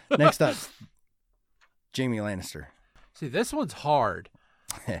 Next up, Jaime Lannister. See, this one's hard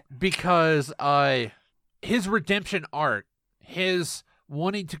because his redemption arc, his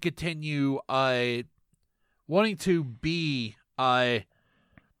wanting to continue, wanting to be a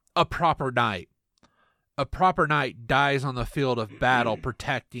proper knight. A proper knight dies on the field of battle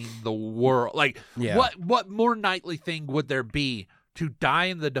protecting the world. Like, what more knightly thing would there be to die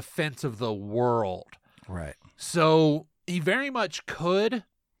in the defense of the world? Right. So he very much could,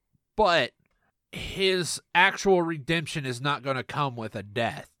 but his actual redemption is not going to come with a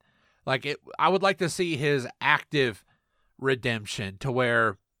death. Like, I would like to see his active redemption to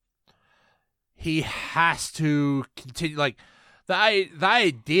where he has to continue. Like, the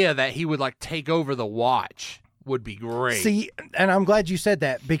idea that he would, like, take over the Watch would be great. See, and I'm glad you said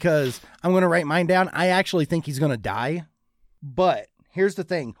that because I'm going to write mine down. I actually think he's going to die. But here's the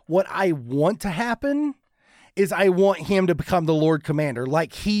thing. What I want to happen is I want him to become the Lord Commander,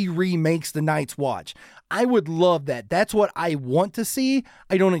 like he remakes the Night's Watch. I would love that. That's what I want to see.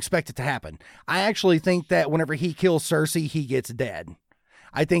 I don't expect it to happen. I actually think that whenever he kills Cersei, he gets dead.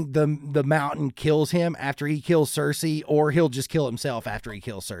 I think the Mountain kills him after he kills Cersei, or he'll just kill himself after he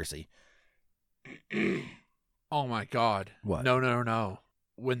kills Cersei. Oh my God. What? No.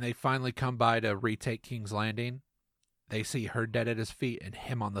 When they finally come by to retake King's Landing, they see her dead at his feet and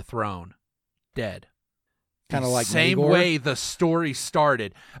him on the throne. Dead. Kind of like same Maegor. way the story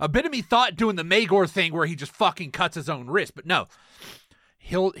started. A bit of me thought doing the Maegor thing where he just fucking cuts his own wrist, but no.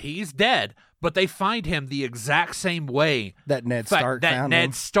 He's dead, but they find him the exact same way that Ned Stark found him.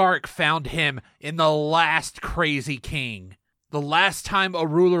 Ned Stark found him in the last Crazy King. The last time a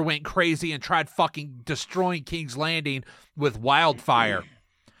ruler went crazy and tried fucking destroying King's Landing with wildfire.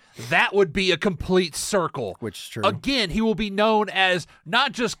 That would be a complete circle. Which is true. Again, he will be known as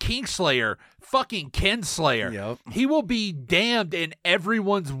not just Kingslayer, fucking Kinslayer. Yep. He will be damned in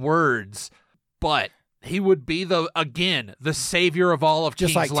everyone's words, but he would be the savior of all of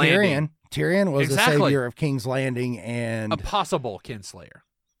Just King's like Landing. Tyrion was Exactly. the savior of King's Landing and A possible Kinslayer.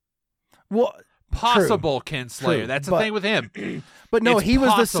 well, Possible Kinslayer. True, That's the but- thing with him. but no, It's he was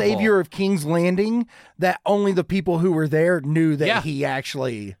the possible. savior of King's Landing that only the people who were there knew that Yeah. he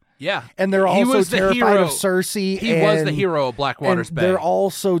actually. Yeah. And they're He also was the terrified hero. of Cersei. He was the hero of Blackwater's and Bay. they're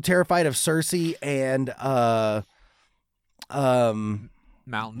also terrified of Cersei and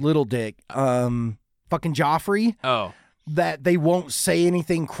Mountain. Little Dick, fucking Joffrey. Oh. That they won't say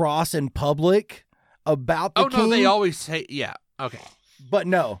anything cross in public about the Oh, king. no, they always say, yeah. Okay. But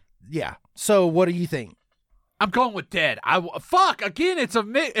no, yeah. So what do you think? I'm going with dead. Fuck, again, it's a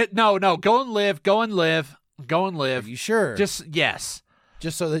no, go and live. Are you sure? Yes.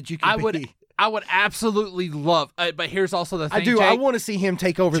 Just so that you can. I would absolutely love, but here's also the thing, I do. Jake, I want to see him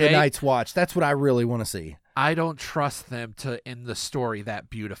take over the Jake? Night's Watch. That's what I really want to see. I don't trust them to end the story that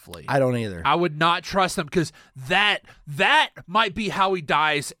beautifully. I don't either. I would not trust them because that might be how he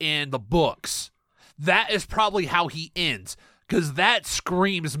dies in the books. That is probably how he ends because that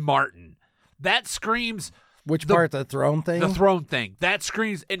screams Martin. That screams Which part? The throne thing? the throne thing. That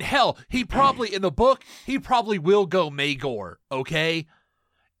screams, and hell, he probably in the book he probably will go Maegor. Okay,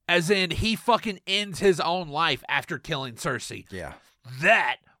 as in he fucking ends his own life after killing Cersei. Yeah.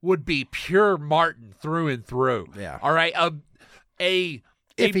 That would be pure Martin through and through. Yeah. All right. A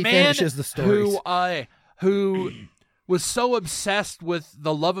If he man finishes the stories. who was so obsessed with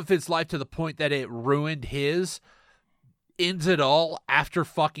the love of his life to the point that it ruined his, ends it all after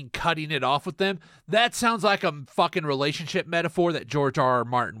fucking cutting it off with them. That sounds like a fucking relationship metaphor that George R.R.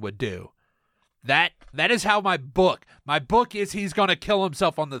 Martin would do. That is how my book is he's gonna kill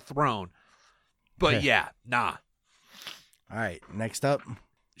himself on the throne. But Okay. yeah, nah. All right. Next up,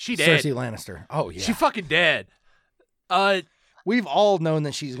 She dead. Cersei Lannister. Oh yeah. She fucking dead. We've all known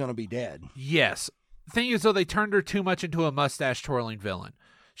that she's going to be dead. Yes. Thing is, though, they turned her too much into a mustache twirling villain.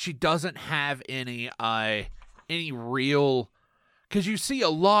 She doesn't have any real, because you see a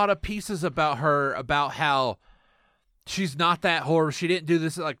lot of pieces about her about how she's not that horrible. She didn't do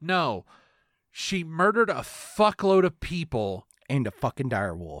this. Like, no, she murdered a fuckload of people. And a fucking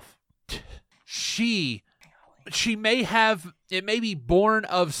direwolf. She may have, it may be born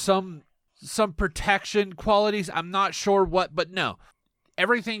of some protection qualities. I'm not sure what, but no,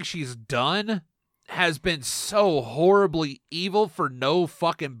 everything she's done has been so horribly evil for no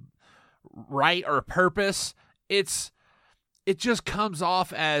fucking right or purpose. It just comes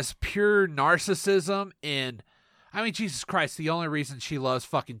off as pure narcissism. And I mean, Jesus Christ, the only reason she loves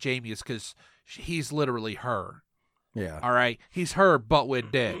fucking Jaime is because he's literally her. Yeah. All right, he's her, but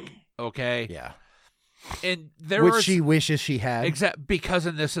with dick. Okay. Yeah. And there Which are she wishes she had. exact because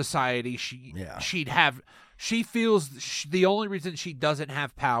in this society she feels the only reason she doesn't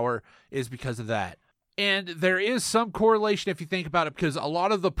have power is because of that. And there is some correlation if you think about it, because a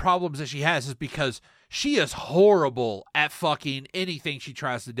lot of the problems that she has is because she is horrible at fucking anything she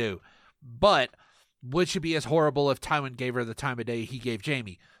tries to do. But would she be as horrible if Tywin gave her the time of day he gave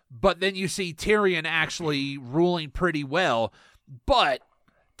Jaime? But then you see Tyrion actually ruling pretty well, but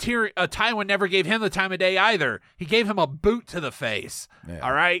Tywin never gave him the time of day either. He gave him a boot to the face. Yeah.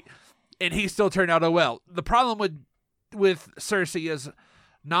 All right? And he still turned out well. The problem with Cersei is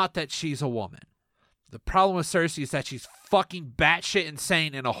not that she's a woman. The problem with Cersei is that she's fucking batshit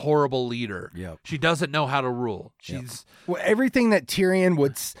insane and a horrible leader. Yep. She doesn't know how to rule. Yep. She's Well, everything that Tyrion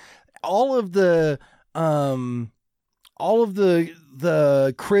would, all of the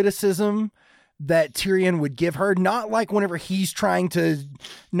criticism that Tyrion would give her, not like whenever he's trying to,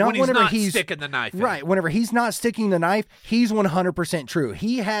 when he's sticking the knife in. Right, whenever he's not sticking the knife, he's 100% true.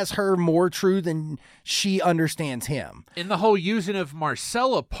 He has her more true than she understands him. In the whole using of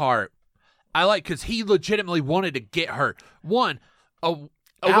Marcella part, I like because he legitimately wanted to get her away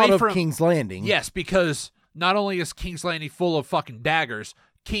Out of from King's Landing. Yes, because not only is King's Landing full of fucking daggers,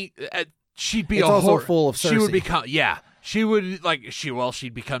 she'd be it's a also whore. full of Cersei. She would become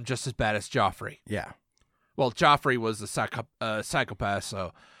she'd become just as bad as Joffrey. Yeah. Well, Joffrey was a psychopath,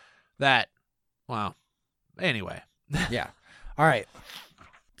 so that, well, anyway. Yeah. All right.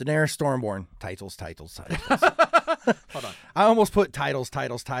 Daenerys Stormborn. Titles. Hold on. I almost put titles,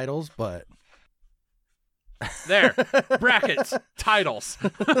 but There. Brackets. Titles.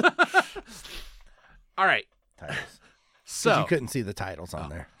 All right. titles. So you couldn't see the titles on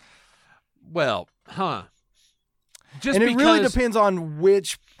there. Well, just and because it really depends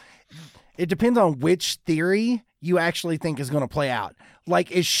on which theory you actually think is going to play out.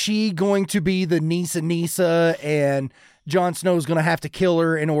 Like, is she going to be the Nisa and Jon Snow's going to have to kill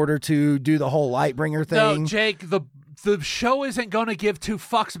her in order to do the whole Lightbringer thing? No, Jake, the show isn't going to give two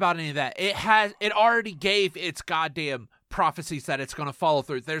fucks about any of that. It already gave its goddamn prophecies that it's going to follow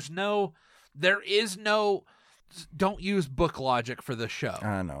through. There is no don't use book logic for the show.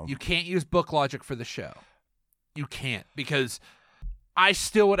 I know. You can't use book logic for the show. You can't, because I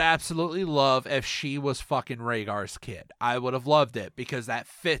still would absolutely love if she was fucking Rhaegar's kid. I would have loved it because that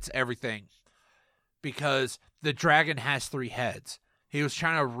fits everything. Because the dragon has 3 heads. He was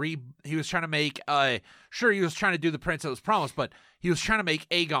trying to make he was trying to do the prince that was promised, but he was trying to make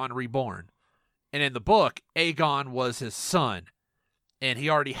Aegon reborn. And in the book, Aegon was his son, and he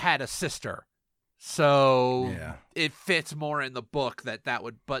already had a sister. So it fits more in the book that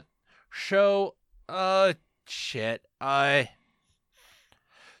would, but show shit.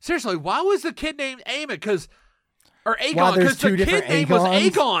 Seriously, why was the kid named Aemon? Or Aegon? Because the kid name was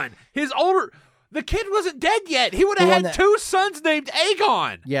Aegon. The kid wasn't dead yet. He would have had 2 sons named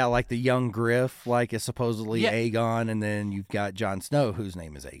Aegon. Yeah, like the young Griff, like is supposedly Aegon, and then you've got Jon Snow, whose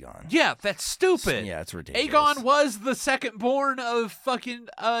name is Aegon. Yeah, that's stupid. Yeah, it's ridiculous. Aegon was the second born of fucking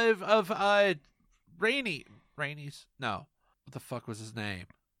Rhaenys. No, what the fuck was his name?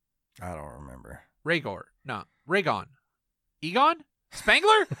 I don't remember. Rhaegar. No, Rhaegon. Egon?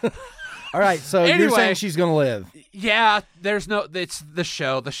 Spangler? All right, so anyway, you're saying she's going to live. Yeah, it's the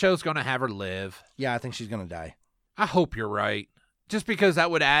show. The show's going to have her live. Yeah, I think she's going to die. I hope you're right. Just because that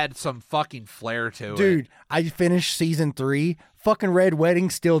would add some fucking flair to it. Dude, I finished season 3. Fucking Red Wedding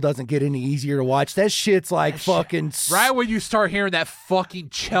still doesn't get any easier to watch. That shit's like fucking... Right when you start hearing that fucking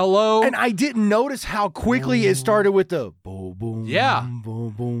cello. And I didn't notice how quickly it started with the boom, boom, boom,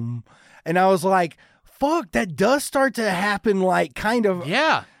 boom. And I was like, fuck, that does start to happen like kind of...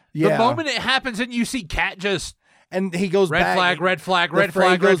 Yeah. The moment it happens and you see Cat just... And he goes back. Red flag.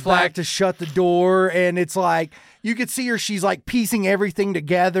 Goes back to shut the door, and it's like you could see her. She's like piecing everything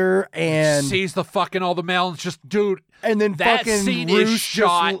together, and sees the fucking all the mail, and just dude. And then that fucking scene Roose is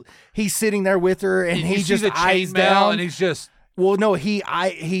shot. He's sitting there with her, and he just eyes down, and he's just. Well, no, he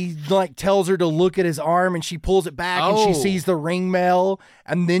like tells her to look at his arm, and she pulls it back, and she sees the ring mail,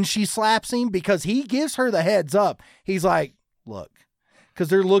 and then she slaps him because he gives her the heads up. He's like, look. Because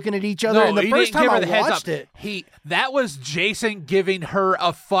they're looking at each other. No, and the first time I watched it, that was Jason giving her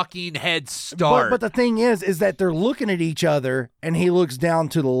a fucking head start. But the thing is that they're looking at each other, and he looks down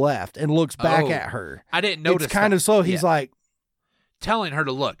to the left and looks back at her. I didn't notice. It's kind of slow. He's like telling her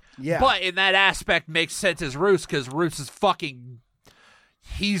to look. Yeah. But in that aspect makes sense as Roose, because Roose is fucking.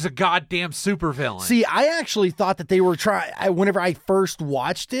 He's a goddamn supervillain. See, I actually thought that they were whenever I first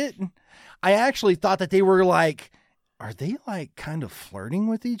watched it, I actually thought that they were like. Are they like kind of flirting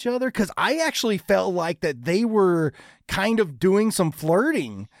with each other? Because I actually felt like that they were kind of doing some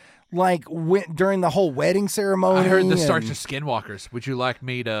flirting, like during the whole wedding ceremony. I heard the starts of Skinwalkers. Would you like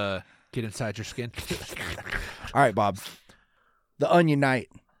me to get inside your skin? All right, Bob. The Onion Knight,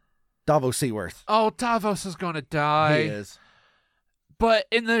 Davos Seaworth. Oh, Davos is going to die. He is. But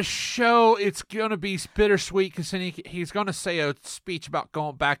in the show, it's going to be bittersweet because he's going to say a speech about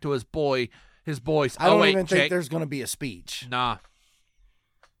going back to his boys. I don't even think there's going to be a speech. Nah.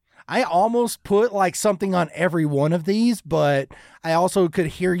 I almost put like something on every one of these, but I also could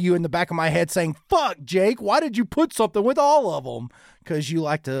hear you in the back of my head saying, fuck, Jake, why did you put something with all of them? Because you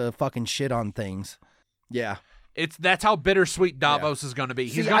like to fucking shit on things. Yeah. That's how bittersweet Davos is going to be.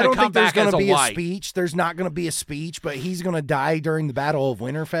 He's going to come think back as a white. Speech. There's not going to be a speech, but he's going to die during the Battle of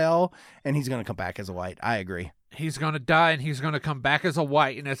Winterfell, and he's going to come back as a white. I agree. He's going to die, and he's going to come back as a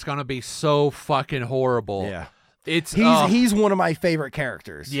white, and it's going to be so fucking horrible. Yeah. He's one of my favorite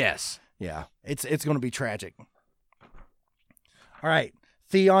characters. Yes. Yeah, it's going to be tragic. All right,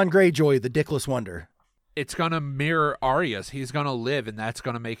 Theon Greyjoy, the Dickless Wonder. It's going to mirror Arya's. He's going to live, and that's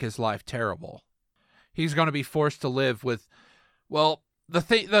going to make his life terrible. He's going to be forced to live with, well, the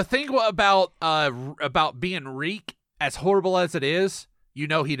thing about being Reek, as horrible as it is, you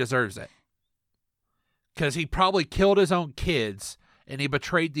know he deserves it. Because he probably killed his own kids, and he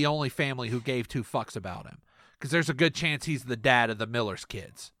betrayed the only family who gave two fucks about him. Because there's a good chance he's the dad of the Miller's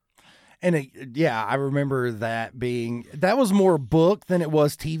kids. And I remember that was more book than it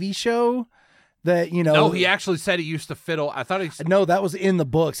was TV show. That, you know, no, he actually said he used to fiddle. I thought no, that was in the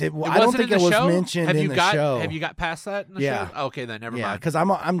books. I don't think it was mentioned in the show. Have you got past that in the show? Okay, then never mind. Because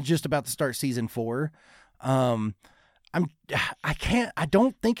I'm just about to start season 4. I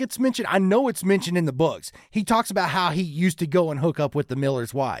don't think it's mentioned. I know it's mentioned in the books. He talks about how he used to go and hook up with the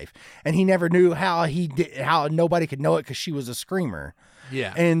Miller's wife, and he never knew how nobody could know it because she was a screamer.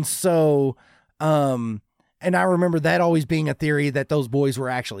 Yeah, and so, and I remember that always being a theory that those boys were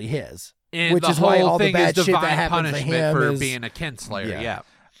actually his. And which the is whole why all the thing bad is shit that divine happens to punishment him for is being a kinslayer.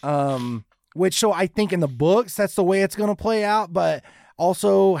 Yeah. Which, so I think in the books that's the way it's going to play out, but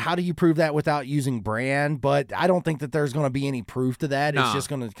also, how do you prove that without using Bran? But I don't think that there's going to be any proof to that. No. It's just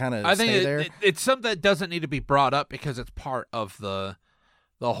going to kind of I stay think there. It's something that doesn't need to be brought up because it's part of the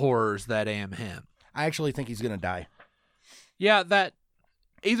horrors that am him. I actually think he's going to die. Yeah, that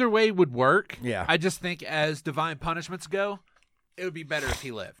either way would work. Yeah. I just think as divine punishments go, it would be better if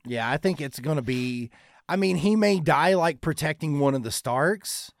he lived. Yeah, I think it's going to be, I mean, he may die like protecting one of the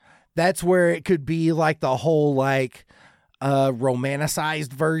Starks. That's where it could be like the whole like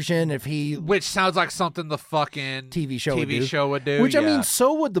romanticized version if he, which sounds like something the fucking TV show would do. Which I mean,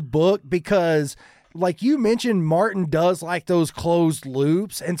 so would the book, because like you mentioned, Martin does like those closed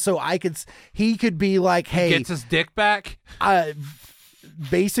loops, and so he could be like, hey, he gets his dick back.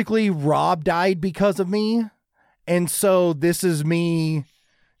 Basically, Robb died because of me. And so this is me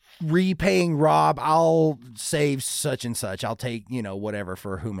repaying Robb. I'll save such and such. I'll take, whatever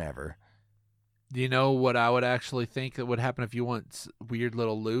for whomever. Do you know what I would actually think that would happen if you want weird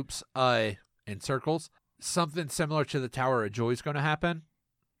little loops in circles? Something similar to the Tower of Joy is going to happen,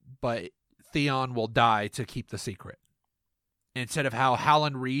 but Theon will die to keep the secret. Instead of how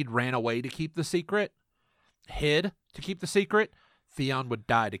Howland Reed ran away to keep the secret, hid to keep the secret, Theon would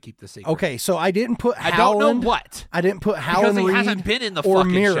die to keep the secret. Okay, so I didn't put Howland. I don't know what. I didn't put Howland Reed because he hasn't been in the or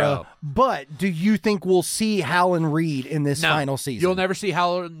fucking Mira, show. But do you think we'll see Howland Reed in this final season? You'll never see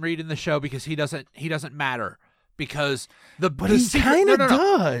Howland Reed in the show because he doesn't matter. Because but he kind of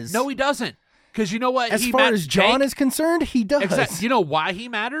does. No, he doesn't. Because you know what? As far as Jon is concerned, he does. Exactly. You know why he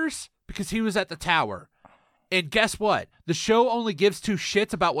matters? Because he was at the tower. And guess what? The show only gives two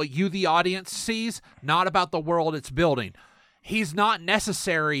shits about what you, the audience, sees, not about the world it's building. He's not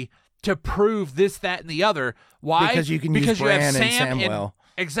necessary to prove this, that, and the other. Why? Because you can use Bran and Samwell.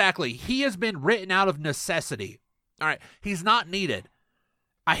 Exactly. He has been written out of necessity. All right. He's not needed.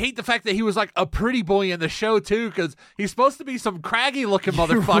 I hate the fact that he was like a pretty boy in the show too, because he's supposed to be some craggy looking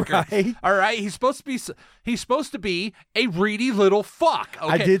motherfucker. Right? All right, he's supposed to be a reedy little fuck.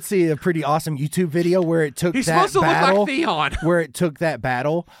 Okay? I did see a pretty awesome YouTube video where it took he's that supposed to battle, look like Theon, where it took that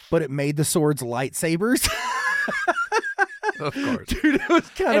battle, but it made the swords lightsabers. Of course, dude, it was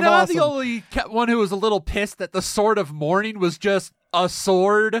kind of awesome. And I'm the only one who was a little pissed that the Sword of Mourning was just a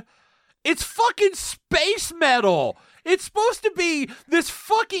sword. It's fucking space metal. It's supposed to be this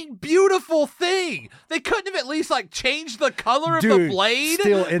fucking beautiful thing. They couldn't have at least like changed the color of the blade.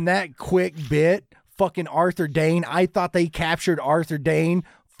 Still, in that quick bit, fucking Arthur Dayne, I thought they captured Arthur Dayne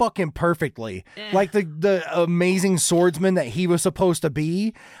fucking perfectly. Like the amazing swordsman that he was supposed to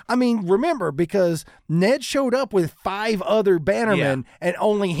be. I mean, remember, because Ned showed up with 5 other bannermen and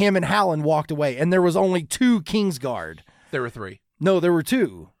only him and Howland walked away. And there was only 2 Kingsguard. There were 3. No, there were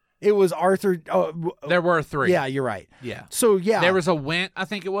 2. It was Arthur. There were 3. Yeah, you're right. Yeah. So yeah, there was a Went. I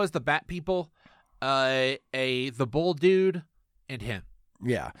think it was the Bat People, the Bull Dude, and him.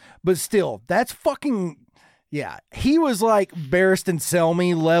 Yeah, but still, that's fucking. Yeah, he was like Barristan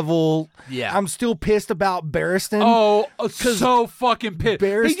Selmy level. Yeah, I'm still pissed about Barristan. Oh, so fucking pissed.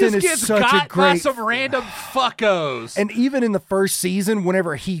 Barristan he just is gets such got a great by some random fuckos. And even in the first season,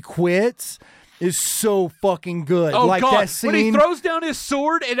 whenever he quits, is so fucking good. Oh, like God. that scene when he throws down his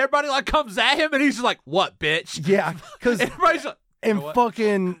sword and everybody like comes at him and he's just like, "What, bitch?" Yeah, because everybody's like, and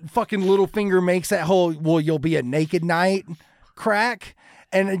fucking Littlefinger makes that whole "well, you'll be a naked knight" crack,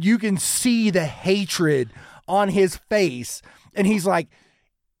 and you can see the hatred on his face, and he's like,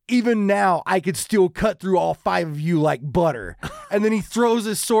 "Even now, I could still cut through all 5 of you like butter." And then he throws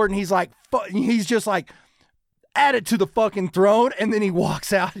his sword, and he's like, he's just like, add it to the fucking throne, and then he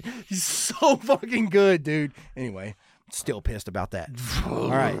walks out. He's so fucking good, dude. Anyway, still pissed about that. All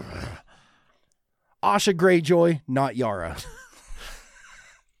right. Asha Greyjoy, not Yara.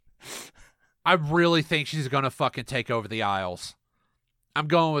 I really think she's going to fucking take over the Isles. I'm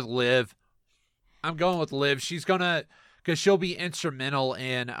going with Liv. She's going to, because she'll be instrumental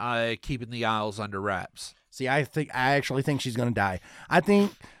in keeping the Isles under wraps. See, I actually think she's going to die. I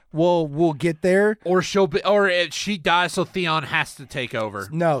think we'll get there. Or if she dies, so Theon has to take over.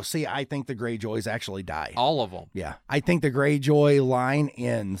 No, see, I think the Greyjoys actually die. All of them. Yeah. I think the Greyjoy line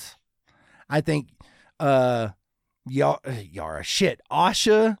ends. I think Yara,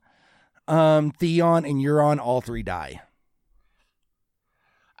 Asha, Theon, and Euron, all three die.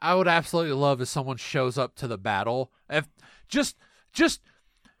 I would absolutely love if someone shows up to the battle. If just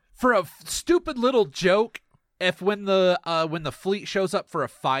for a stupid little joke, if when the fleet shows up for a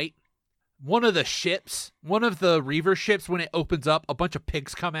fight, one of the Reaver ships, when it opens up, a bunch of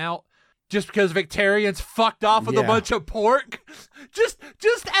pigs come out. Just because Victarions fucked off with a bunch of pork. Just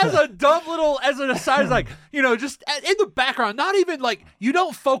as a dumb little, as an aside, like, just in the background, not even like, you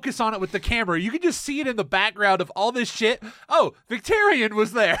don't focus on it with the camera. You can just see it in the background of all this shit. Oh, Victarion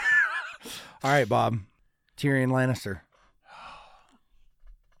was there. All right, Bob. Tyrion Lannister.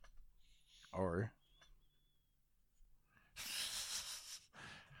 Or.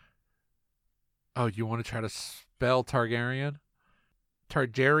 Oh, you want to try to spell Targaryen?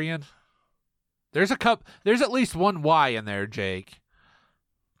 Targaryen? There's at least one Y in there, Jake.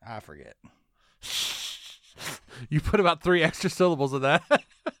 I forget. You put about 3 extra syllables in that.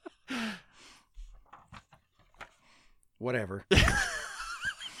 Whatever.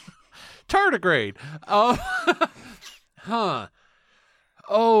 Tardigrade. Huh.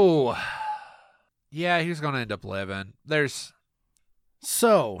 Oh. Yeah, he's going to end up living.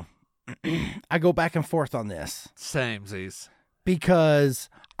 So, I go back and forth on this. Samesies. Because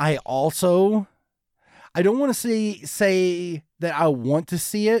I don't want to say that I want to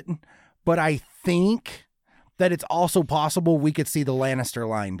see it, but I think that it's also possible we could see the Lannister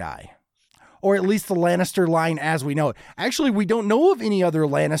line die. Or at least the Lannister line as we know it. Actually, we don't know of any other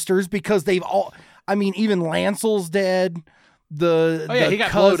Lannisters because even Lancel's dead. He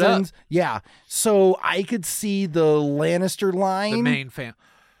got blowed up. Yeah. So I could see the Lannister line. The main fam.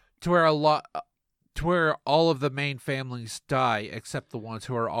 To where all of the main families die, except the ones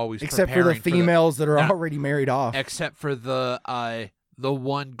who are always except for the females that are already married off. Except for the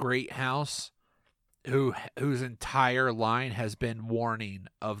one great house whose entire line has been warning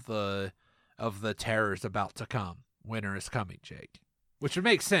of the terrors about to come. Winter is coming, Jake. Which would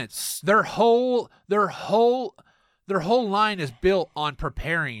make sense. Their whole line is built on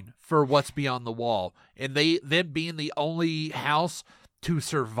preparing for what's beyond the wall, and them being the only house to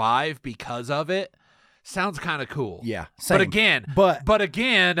survive because of it. Sounds kind of cool. Yeah. Same. But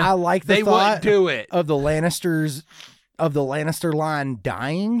again, I like they wouldn't do it. Of the Lannister line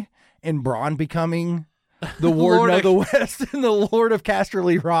dying and Bronn becoming the Warden of the West and the Lord of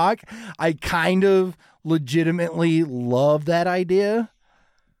Casterly Rock. I kind of legitimately love that idea.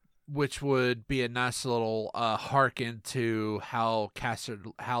 Which would be a nice little hearken to how the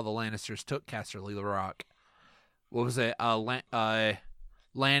Lannisters took Casterly Rock. What was it?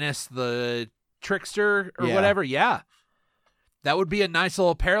 Lannis the Trickster or whatever. Yeah, that would be a nice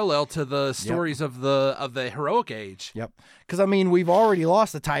little parallel to the stories of the heroic age. Yep. Because we've already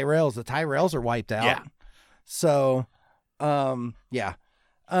lost the Tyrells. The Tyrells are wiped out. Yeah. So, yeah.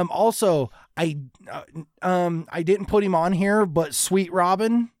 Also, I didn't put him on here, but Sweet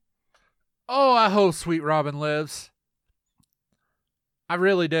Robin. Oh, I hope Sweet Robin lives. I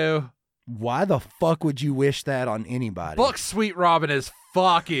really do. Why the fuck would you wish that on anybody? Book Sweet Robin is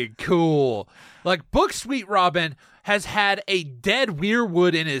fucking cool. Like, Book Sweet Robin has had a dead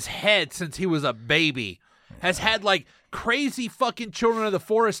weirwood in his head since he was a baby. Has had, like, crazy fucking children of the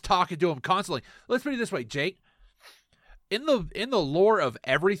forest talking to him constantly. Let's put it this way, Jake. In the lore of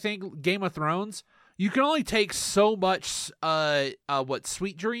everything Game of Thrones, you can only take so much,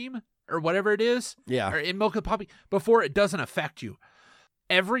 Sweet Dream, or whatever it is. Yeah. Or in Milk of the Poppy, before it doesn't affect you.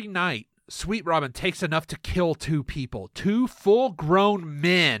 Every night, Sweet Robin takes enough to kill 2 people, 2 full-grown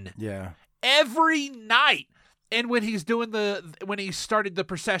men. Yeah. Every night. And when he started the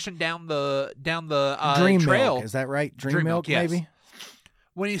procession down the Dream trail, Milk, is that right? Dream Milk, yes. Maybe.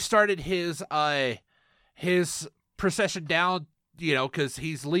 When he started his procession down, because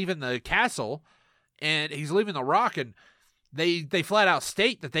he's leaving the castle and he's leaving the Rock, and they flat out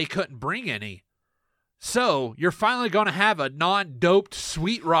state that they couldn't bring any. So you're finally going to have a non-doped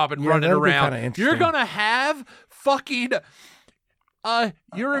Sweet Robin running around. You're going to have fucking.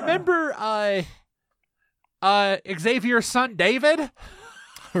 You remember Xavier's son David.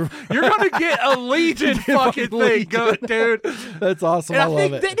 You're gonna get a Legion fucking thing, Legion. good dude. That's awesome. And I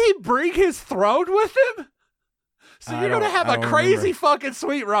love it. didn't he bring his throne with him? So you're gonna have a crazy fucking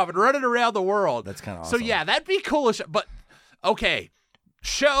Sweet Robin running around the world. That's kind of awesome. So yeah, that'd be cool as shit. But okay,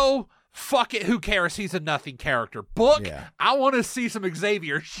 show, fuck it, who cares? He's a nothing character. Book, Yeah. I want to see some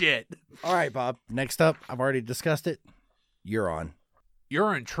Xavier shit. All right, Bob. Next up, I've already discussed it. Euron.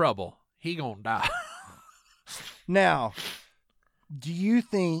 You're in trouble. He gonna die. Now, do you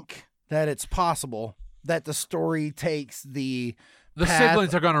think that it's possible that the story takes the path-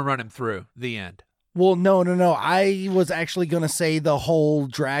 siblings are gonna run him through the end. Well, no. I was actually going to say the whole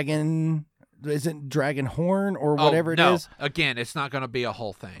dragon, isn't dragon horn or whatever it is? Again, it's not gonna be a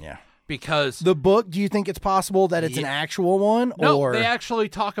whole thing. Yeah. Because The book, do you think it's possible that it's an actual one? no, or they actually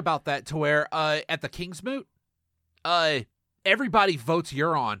talk about that to where at the King's Moot, everybody votes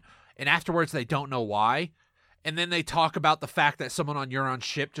Euron, and afterwards they don't know why. And then they talk about the fact that someone on Euron's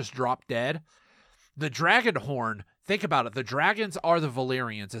ship just dropped dead. The dragon horn, think about it, the dragons are the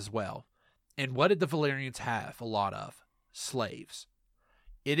Valyrians as well. And what did the Valyrians have? A lot of slaves.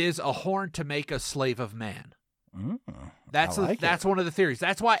 It is a horn to make a slave of man. That's one of the theories.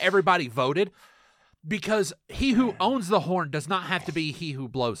 That's why everybody voted, because he who owns the horn does not have to be he who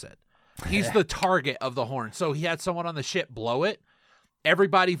blows it. He's the target of the horn. So he had someone on the ship blow it.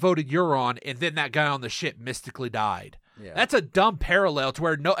 Everybody voted Euron, and then that guy on the ship mystically died. Yeah. That's a dumb parallel to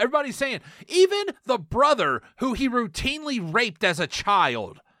where everybody's saying even the brother who he routinely raped as a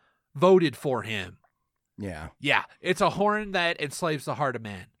child voted for him. Yeah. Yeah, it's a horn that enslaves the heart of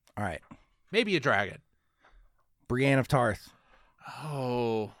man. All right. Maybe a dragon. Brienne of Tarth.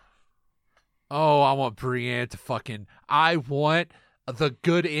 Oh, I want Brienne to I want the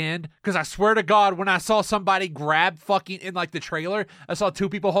good end, because I swear to God, when I saw somebody grab fucking in like the trailer, I saw two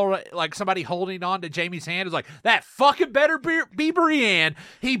people somebody holding on to Jaime's hand. It was like, that fucking better be Brienne.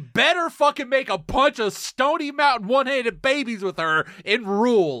 He better fucking make a bunch of Stony Mountain one-handed babies with her and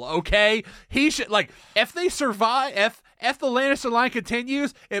rule, okay? He should, if they survive, if the Lannister line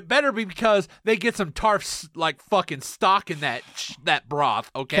continues, it better be because they get some Tarf fucking stock in that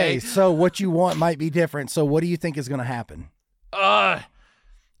broth, okay? Okay, so what you want might be different. So what do you think is going to happen?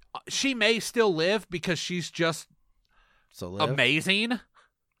 She may still live because she's just amazing.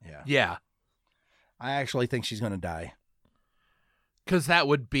 Yeah. Yeah. I actually think she's going to die. Because that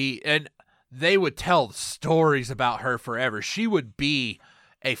would be, and they would tell stories about her forever. She would be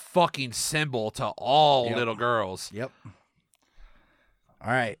a fucking symbol to all little girls. Yep.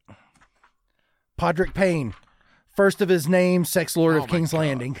 All right. Podrick Payne, first of his name, sex lord of King's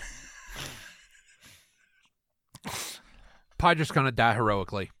Landing. Podrick's gonna die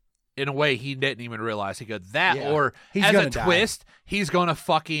heroically in a way he didn't even realize he could. Or he's as gonna a twist, he's gonna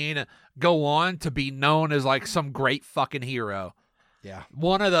fucking go on to be known as some great fucking hero. Yeah.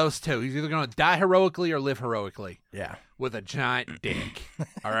 One of those two. He's either gonna die heroically or live heroically. Yeah. With a giant dick.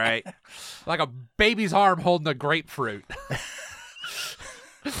 All right? Like a baby's arm holding a grapefruit.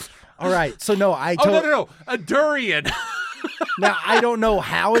 All right. So no, no. A durian. Now, I don't know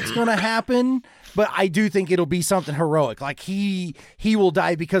how it's going to happen, but I do think it'll be something heroic. Like he will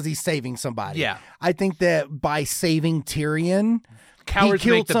die because he's saving somebody. Yeah. I think that by saving Tyrion, Cowards he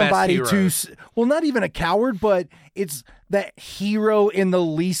killed make the best somebody heroes. well, not even a coward, but it's that hero in the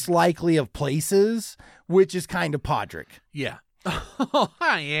least likely of places, which is kind of Podrick. Yeah. Oh,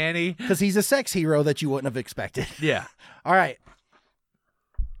 hi, Annie. Because he's a sex hero that you wouldn't have expected. Yeah. All right.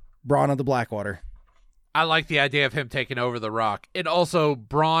 Bronn of the Blackwater. I like the idea of him taking over the Rock. And also,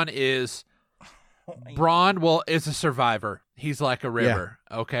 Bronn is a survivor. He's like a river,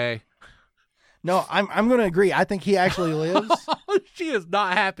 okay? No, I'm going to agree. I think he actually lives. She is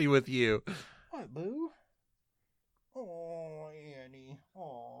not happy with you. What, boo? Oh, Annie.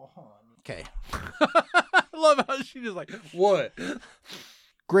 Oh, honey. Okay. I love how she just what?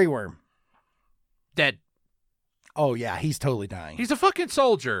 Grey Worm. Dead. Oh, yeah, he's totally dying. He's a fucking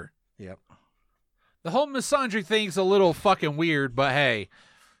soldier. Yep. The whole misandry thing's a little fucking weird, but hey,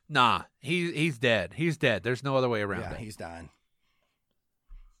 nah, he's dead. He's dead. There's no other way around it. Yeah, he's dying.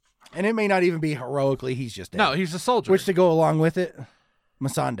 And it may not even be heroically. He's just dead. No, he's a soldier. Which to go along with it,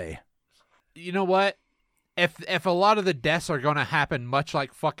 Missandei. You know what? If a lot of the deaths are going to happen much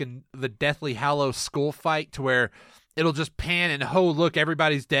like fucking the Deathly Hallows school fight to where it'll just pan and, oh, look,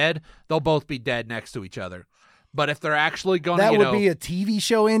 everybody's dead, they'll both be dead next to each other. But if they're actually going to, that would be a TV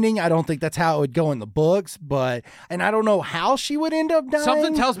show ending. I don't think that's how it would go in the books, and I don't know how she would end up dying.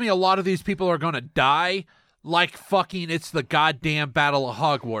 Something tells me a lot of these people are going to die like fucking it's the goddamn Battle of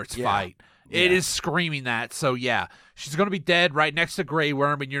Hogwarts fight. It is screaming that. So, yeah, she's going to be dead right next to Grey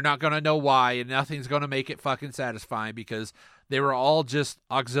Worm, and you're not going to know why, and nothing's going to make it fucking satisfying because they were all just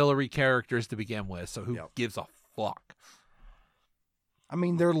auxiliary characters to begin with. So who gives a fuck? I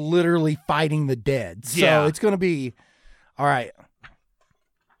mean, they're literally fighting the dead. So Yeah. it's going to be, all right.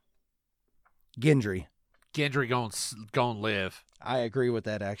 Gendry. Gendry going to live. I agree with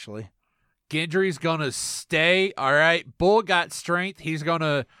that, actually. Gendry's going to stay. All right. Bull got strength. He's going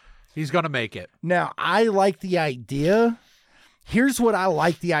to make it. Now, I like the idea. Here's what I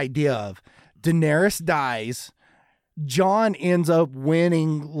like the idea of. Daenerys dies. Jon ends up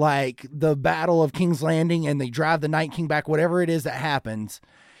winning like the Battle of King's Landing and they drive the Night King back, whatever it is that happens.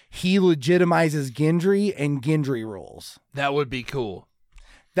 He legitimizes Gendry and Gendry rules. That would be cool.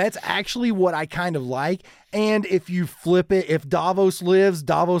 That's actually what I kind of like. And if you flip it, if Davos lives,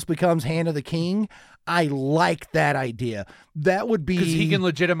 Davos becomes Hand of the King. I like that idea. That would be... Because he can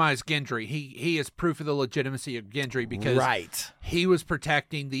legitimize Gendry. He is proof of the legitimacy of Gendry because he was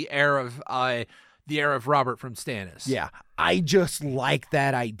protecting the heir of Robert from Stannis. Yeah, I just like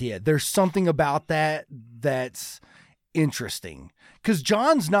that idea. There's something about that that's interesting. Because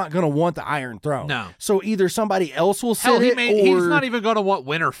Jon's not going to want the Iron Throne. No. So either somebody else will sit Hell, it, he's not even going to want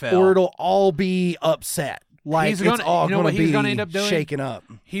Winterfell. Or it'll all be upset. Like, it's all going to be end up doing? shaken up.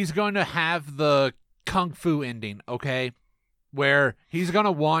 He's going to have the Kung Fu ending, okay? Where he's going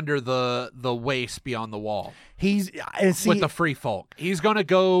to wander the waste beyond the wall. With the free folk. He's going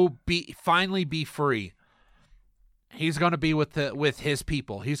to finally be free. He's going to be with his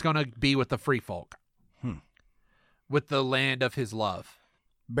people. He's going to be with the free folk. With the land of his love.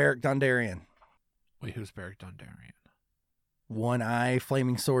 Beric Dondarrion. Wait, who's Beric Dondarrion? One eye,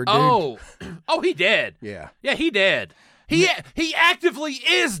 flaming sword dude. Oh, he dead. Yeah. Yeah, he dead. He actively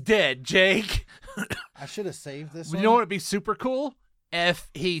is dead, Jake. I should have saved this You one. know what would be super cool? If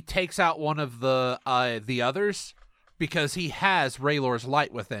he takes out one of the others, because he has Rhaelor's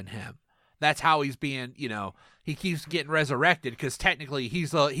light within him. That's how he's being, he keeps getting resurrected, because technically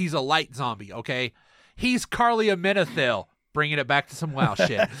he's a light zombie, okay? He's Carlia Menethil, bringing it back to some WoW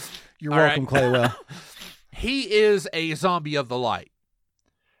shit. You're welcome, Claywell. He is a zombie of the light.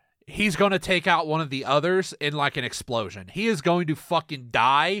 He's going to take out one of the others in like an explosion. He is going to fucking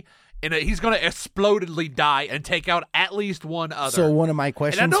die, and he's going to explodedly die and take out at least one other. So one of my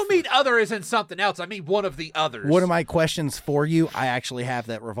questions... And I don't mean other as in something else. I mean one of the others. One of my questions for you, I actually have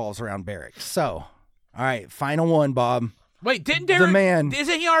that revolves around Beric. So, all right, final one, Bob. Wait, didn't the man...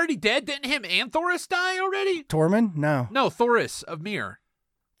 Isn't he already dead? Didn't him and Thoros die already? Tormund? No. No, Thoros of Myr.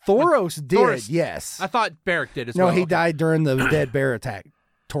 Thoros did, Thoros, yes. I thought Beric did as well. No, he died during the Dead Bear attack.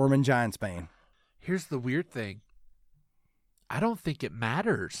 Tormund Giantsbane. Here's the weird thing. I don't think it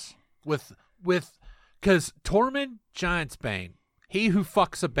matters with because Tormund Giantsbane, he who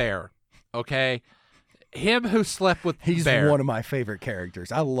fucks a bear, okay? Him who slept with He's bear. one of my favorite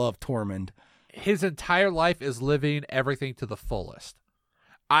characters. I love Tormund. His entire life is living everything to the fullest.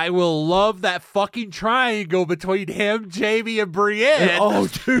 I will love that fucking triangle between him, Jaime, and Brienne. Oh,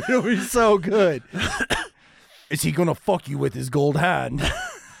 dude, it'll be so good. Is he going to fuck you with his gold hand?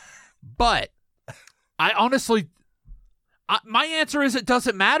 But I honestly, my answer is it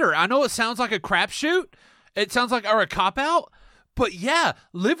doesn't matter. I know it sounds like a crapshoot. It sounds like a cop-out. But yeah,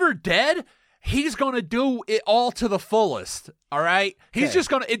 live or dead, he's going to do it all to the fullest. All right? He's just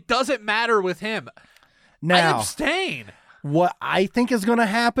going to, it doesn't matter with him. Now, I abstain. What I think is going to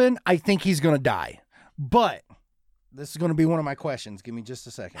happen, I think he's going to die. But this is going to be one of my questions. Give me just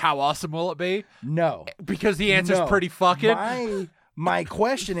a second. How awesome will it be? No. Because the answer's No. pretty fucking. My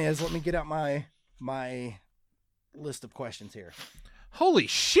question is, let me get out my list of questions here. Holy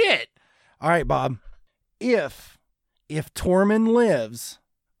shit. All right, Bob. If Tormund lives,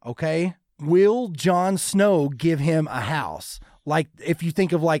 okay, will Jon Snow give him a house? Like if you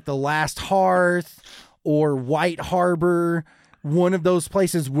think of like the Last Hearth or White Harbor, one of those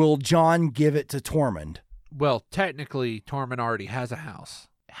places, will Jon give it to Tormund? Well, technically, Tormund already has a house.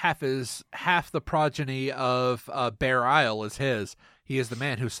 Half the progeny of Bear Isle is his. He is the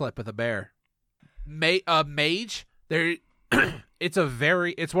man who slept with a bear. Mage, there.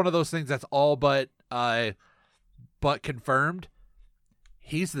 It's one of those things that's all but confirmed.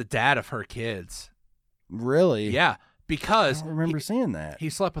 He's the dad of her kids. Really? Yeah, because I don't remember seeing that. He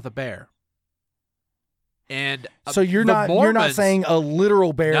slept with a bear. And so you're not saying a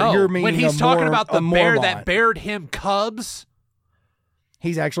literal bear. No, you're meaning when he's talking about the bear Mormont. that bared him cubs.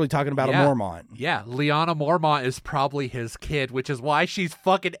 He's actually talking about a Mormont. Yeah, Lyanna Mormont is probably his kid, which is why she's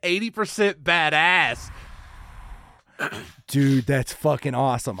fucking 80% badass. Dude, that's fucking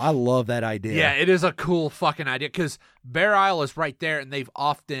awesome. I love that idea. Yeah, it is a cool fucking idea because Bear Isle is right there, and they've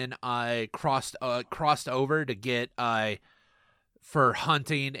often crossed over to get for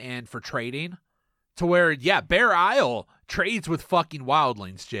hunting and for trading. To where, yeah, Bear Isle trades with fucking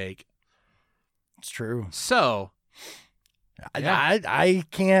wildlings, Jake. It's true. So, yeah. I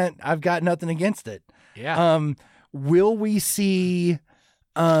can't. I've got nothing against it. Yeah. Will we see?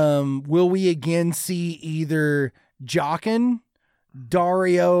 Will we again see either Jaqen,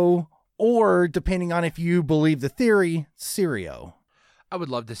 Dario, or depending on if you believe the theory, Syrio? I would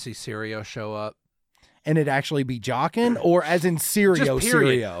love to see Syrio show up. And it actually be Jaqen, or as in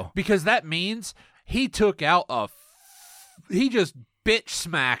Syrio? Because that means he took out he just bitch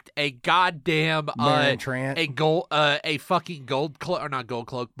smacked a goddamn Trant. a fucking gold cloak, or not gold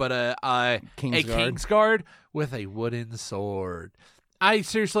cloak, but a Kingsguard with a wooden sword. I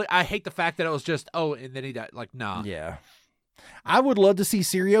hate the fact that it was just and then he died. Like, nah. Yeah, I would love to see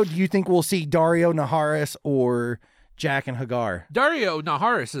Syrio. Do you think we'll see Dario Naharis or Jaqen H'ghar? Dario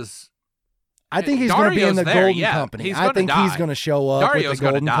Naharis is. I think he's going to be in the there, Golden Company. I think he's going to show up Dario's with the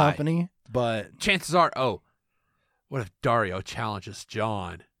Golden Company. But chances are, what if Dario challenges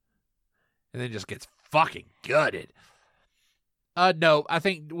Jon and then just gets fucking gutted? No, I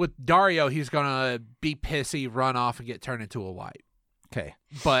think with Dario, he's going to be pissy, run off, and get turned into a white. Okay.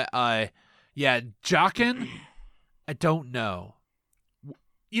 But, yeah, Jaqen, I don't know.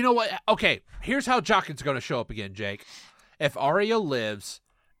 You know what? Okay, here's how Jaqen's going to show up again, Jake. If Arya lives,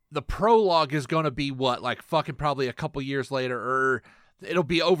 the prologue is going to be what? Like fucking probably a couple years later, or it'll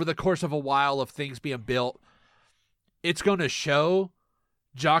be over the course of a while of things being built. It's going to show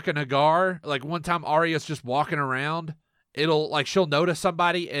Jaqen H'ghar. Like one time Arya's just walking around, she'll notice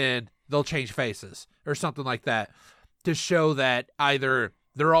somebody and they'll change faces or something like that to show that either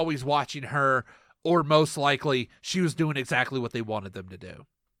they're always watching her or most likely she was doing exactly what they wanted them to do.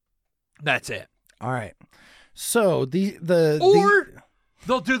 That's it. All right. So they'll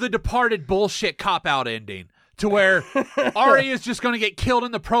do the Departed bullshit cop-out ending to where Arya is just going to get killed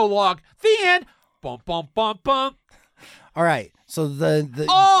in the prologue. The end. Bum, bum, bum, bum. All right. So the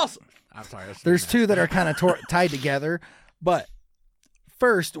awesome. I'm sorry. There's two that are kind of tied together. But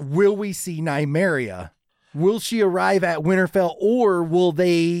first, will we see Nymeria? Will she arrive at Winterfell, or will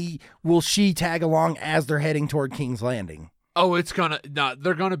she tag along as they're heading toward King's Landing? Oh,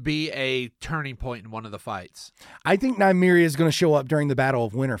 they're gonna be a turning point in one of the fights. I think Nymeria is gonna show up during the Battle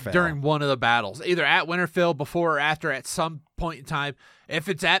of Winterfell. During one of the battles, either at Winterfell, before or after, at some point in time. If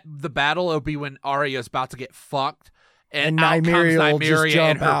it's at the battle, it'll be when Arya's about to get fucked, and out Nymeria comes will just Nymeria jump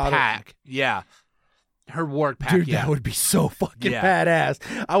and her out. pack. Yeah, her warg pack. Dude, yeah. that would be so fucking Yeah.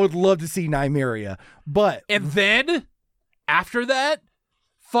 badass. I would love to see Nymeria, but And then after that,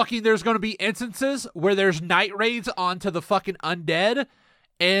 fucking there's going to be instances where there's night raids onto the fucking undead,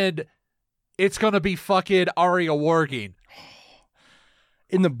 and it's going to be fucking Arya warging.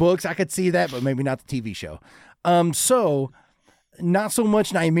 in the books, I could see that, but maybe not the TV show. So not so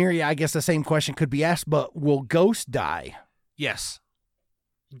much Nymeria. I guess the same question could be asked, but will Ghost die? Yes.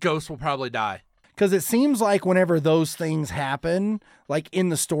 Ghost will probably die. Because it seems like whenever those things happen, like in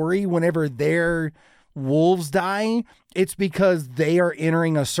the story, whenever their wolves die, it's because they are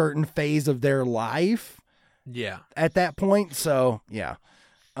entering a certain phase of their life. Yeah. At that point. So, yeah.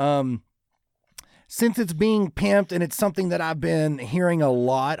 Since it's being pimped and it's something that I've been hearing a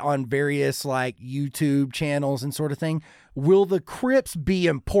lot on various like YouTube channels and sort of thing, will the crypts be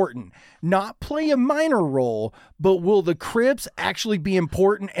important? Not play a minor role, but will the crypts actually be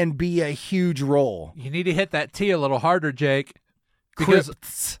important and be a huge role? You need to hit that T a little harder, Jake. Because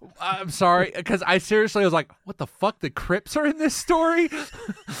Crypts. I'm sorry, because I seriously was like, what the fuck? The crypts are in this story?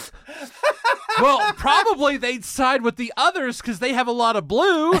 Well, probably they'd side with the others because they have a lot of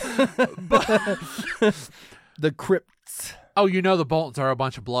blue. But The crypts. oh, you know the Boltons are a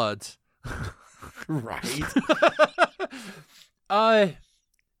bunch of bloods. Right.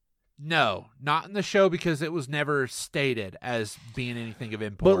 No, not in the show because it was never stated as being anything of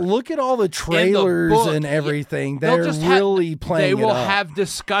import. But look at all the trailers book, and everything. they'll They're just really playing They will it up. have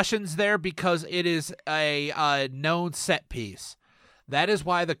discussions there because it is a known set piece. That is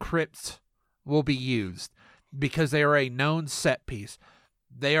why the crypts will be used, because they are a known set piece.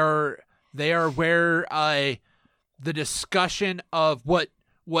 They are where the discussion of what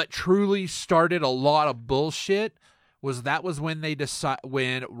truly started a lot of bullshit was when they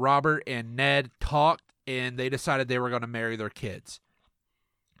when Robert and Ned talked and they decided they were going to marry their kids,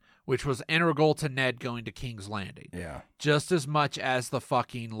 which was integral to Ned going to King's Landing. Yeah. Just as much as the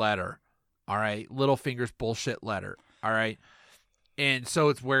fucking letter. All right. Littlefinger's bullshit letter. All right. And so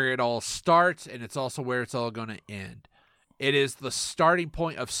it's where it all starts, and it's also where it's all going to end. It is the starting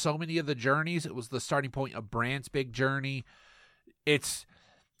point of so many of the journeys. It was the starting point of Bran's big journey. It's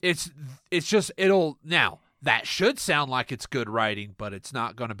just now that should sound like it's good writing, but it's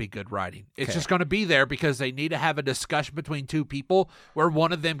not going to be good writing. It's just going to be there because they need to have a discussion between two people where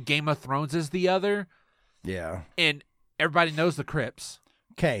one of them Game of Thrones is the other. Yeah. And everybody knows the Crips.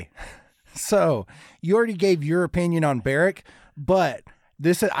 Okay. So you already gave your opinion on Beric, but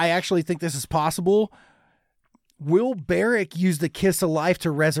I actually think this is possible. Will Beric use the Kiss of Life to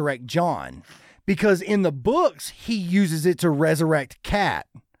resurrect Jon? Because in the books, he uses it to resurrect Kat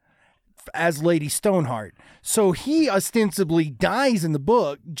as Lady Stoneheart. So he ostensibly dies in the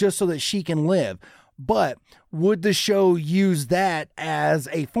book just so that she can live. But would the show use that as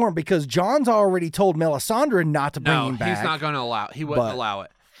a form? Because Jon's already told Melisandre not to bring him back. No, he's not going to allow it. He wouldn't allow it.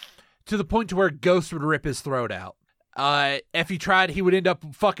 To the point to where Ghost would rip his throat out. If he tried, he would end up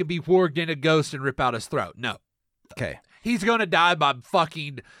fucking be warged in a ghost and rip out his throat. No. Okay. He's going to die by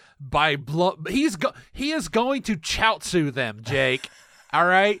blood. He is going to Chaozu them, Jake. All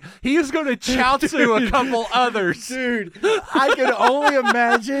right? He is going to Chaozu a couple others. Dude, I can only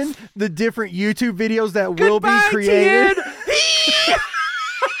imagine the different YouTube videos that will be created.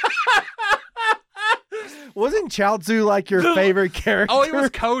 Wasn't Chaozu like your favorite character? Oh, it was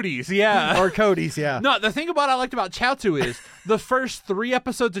Cody's, yeah. Or Cody's, yeah. No, the thing about I liked about Chaozu is the first 3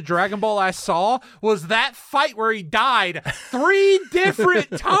 episodes of Dragon Ball I saw was that fight where he died 3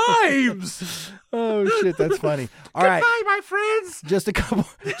 different times. Oh shit, that's funny. All right, goodbye, my friends. Just a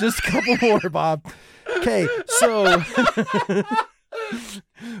couple more, Bob. Okay, so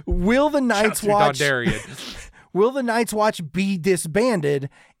will the Night's Watch? Will the Night's Watch be disbanded?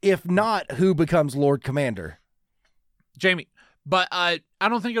 If not, who becomes Lord Commander? Jamie. But I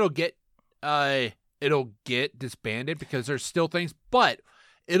don't think it'll get disbanded because there's still things, but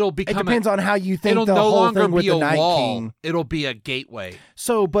it'll become. It depends on how you think it'll the no whole longer thing with be the a Night wall. King. It'll be a gateway.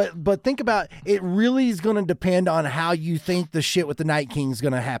 So, but think about it. Really is going to depend on how you think the shit with the Night King is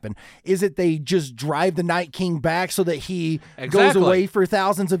going to happen. Is it they just drive the Night King back so that he goes away for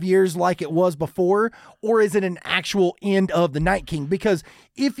thousands of years like it was before, or is it an actual end of the Night King? Because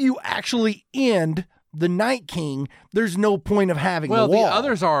if you actually end the Night King, there's no point of having the wall. The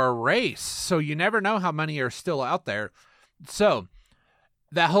others are a race, so you never know how many are still out there. So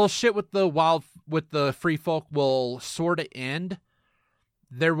that whole shit with the free folk will sort of end.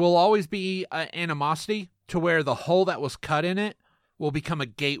 There will always be animosity to where the hole that was cut in it will become a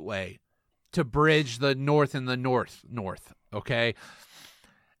gateway to bridge the north and the north. Okay,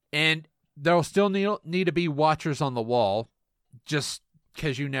 and there'll still need to be watchers on the wall, just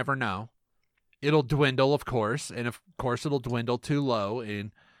because you never know. It'll dwindle, of course, and of course it'll dwindle too low,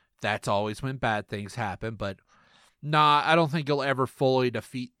 and that's always when bad things happen. But nah, I don't think you'll ever fully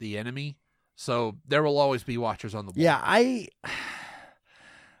defeat the enemy. So there will always be watchers on the wall. Yeah, I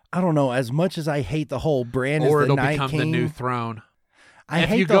don't know. As much as I hate the whole Bran or as the it'll Night become King, the new throne. If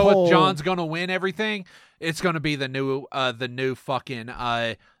you go with Jon's going to win everything, it's going to be the new fucking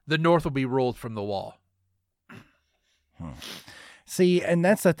the North will be ruled from the wall. See, and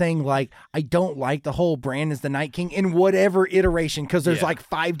that's the thing, like, I don't like the whole Bran as the Night King in whatever iteration, because there's like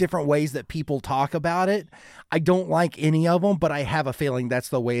 5 different ways that people talk about it. I don't like any of them, but I have a feeling that's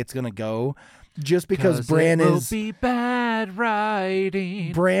the way it's going to go. Just because Bran will be bad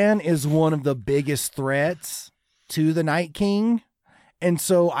writing. Bran is one of the biggest threats to the Night King. And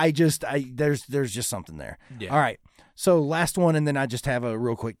so there's just something there. Yeah. All right. So last one, and then I just have a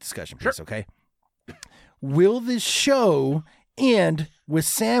real quick discussion piece, okay? Will this show end with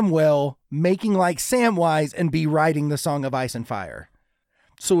Samwell making like Samwise and be writing the Song of Ice and Fire?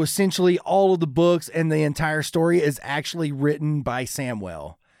 So essentially all of the books and the entire story is actually written by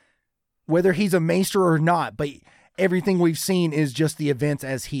Samwell. Whether he's a maester or not, but everything we've seen is just the events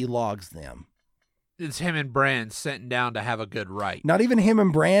as he logs them. It's him and Bran sitting down to have a good write. Not even him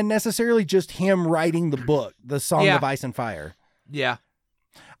and Bran necessarily, just him writing the book, the Song of Ice and Fire. Yeah.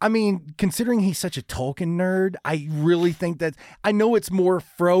 I mean, considering he's such a Tolkien nerd, I really think that, I know it's more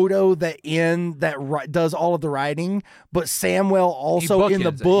Frodo that does all of the writing, but Samwell also in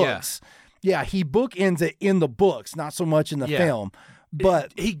the books. Yeah, he bookends it in the books, not so much in the film.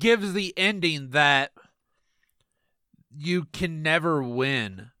 But he gives the ending that you can never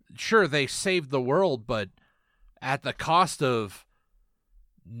win. Sure, they saved the world, but at the cost of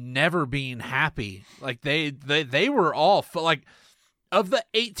never being happy. Like they were all like, of the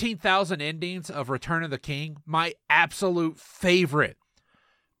 18,000 endings of Return of the King, my absolute favorite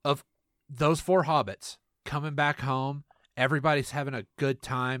of those 4 hobbits coming back home, everybody's having a good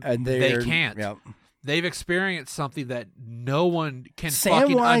time, and they can't. Yep. they've experienced something that no one can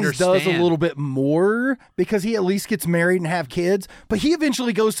fucking Samwise understand. does a little bit more because he at least gets married and have kids, but he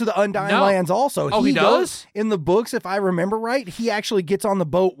eventually goes to the Undying Lands also. Oh, he does? In the books, if I remember right, he actually gets on the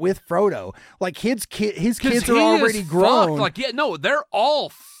boat with Frodo. Like his kids are already grown. Fucked. Like, yeah, no, they're all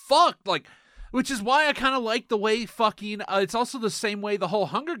fucked. Like, which is why I kind of like the way fucking. It's also the same way the whole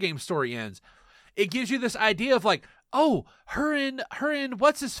Hunger Games story ends. It gives you this idea of like, oh, her and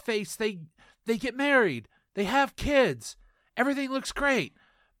what's his face? They get married. They have kids. Everything looks great.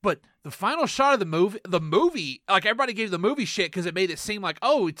 But the final shot of the movie, like everybody gave the movie shit because it made it seem like,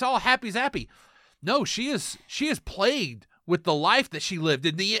 oh, it's all happy zappy. No, she is plagued with the life that she lived.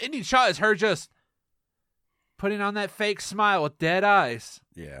 And the ending shot is her just putting on that fake smile with dead eyes.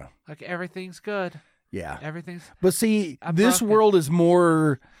 Yeah. Like everything's good. Yeah. Everything's. But see, I'm this fucking- world is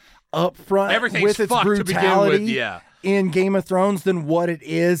more upfront Everything's with its fucked to begin brutality with, yeah. in Game of Thrones than what it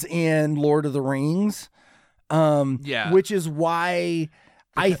is in Lord of the Rings. Yeah. Which is why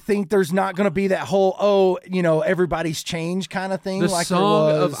I think there's not going to be that whole, everybody's changed kind of thing. The like Song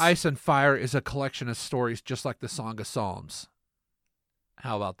there was. of Ice and Fire is a collection of stories just like the Song of Psalms.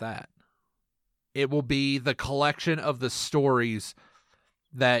 How about that? It will be the collection of the stories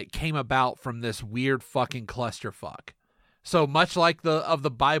that came about from this weird fucking clusterfuck. So much like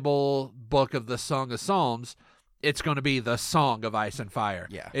the Bible book of the Song of Psalms, it's going to be the Song of Ice and Fire.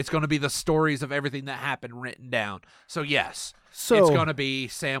 Yeah. It's going to be the stories of everything that happened written down. So yes, So- it's going to be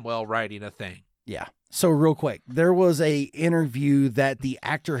Samwell writing a thing. Yeah. So real quick, there was a interview that the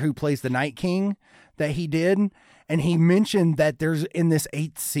actor who plays the Night King that he did, and he mentioned that there's in this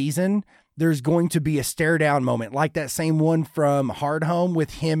 8th season, there's going to be a stare down moment like that same one from Hard Home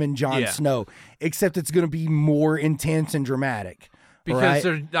with him and Jon Yeah. Snow, except it's going to be more intense and dramatic. Because right?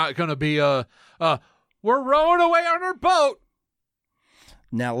 there's not going to be we're rowing away on our boat.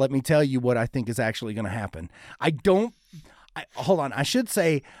 Now, let me tell you what I think is actually going to happen. Hold on. I should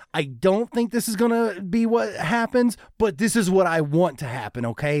say, I don't think this is going to be what happens, but this is what I want to happen,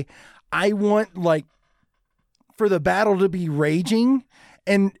 okay? I want, for the battle to be raging,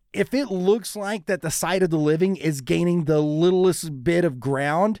 and if it looks like that the Sight of the Living is gaining the littlest bit of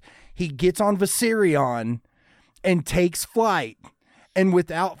ground, he gets on Viserion and takes flight. And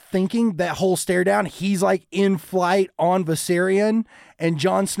without thinking, that whole stare down, he's in flight on Viserion, and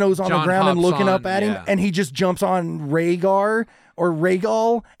Jon Snow's on the Jon ground and hops looking up on, at him, yeah. and he just jumps on Rhaegar or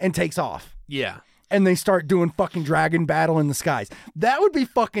Rhaegal and takes off. Yeah. And they start doing fucking dragon battle in the skies. That would be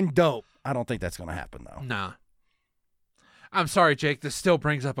fucking dope. I don't think that's going to happen, though. Nah. I'm sorry, Jake. This still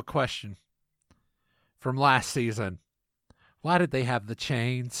brings up a question from last season. Why did they have the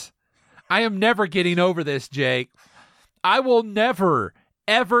chains? I am never getting over this, Jake. I will never,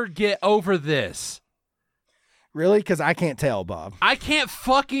 ever get over this. Really? Because I can't tell, Bob. I can't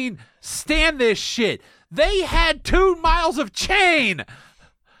fucking stand this shit. They had 2 miles of chain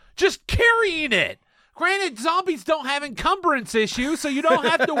just carrying it. Granted, zombies don't have encumbrance issues, so you don't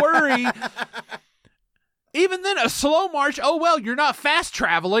have to worry. Even then, a slow march, oh well, you're not fast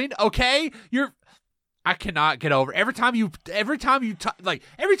traveling, okay? I cannot get over it. Every time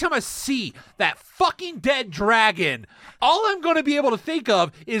I see that fucking dead dragon, all I'm going to be able to think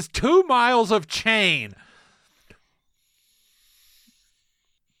of is 2 miles of chain.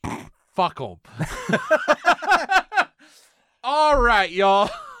 Fuck them. All right, y'all.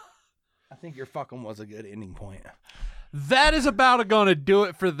 I think your fucking was a good ending point. That is about going to do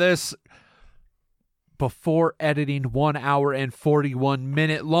it for this before editing 1 hour and 41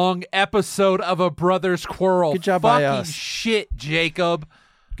 minute long episode of A Brothers Quarrel. Good job by Fucking us. shit, Jacob.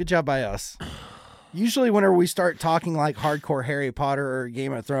 Good job by us. Usually whenever we start talking like hardcore Harry Potter or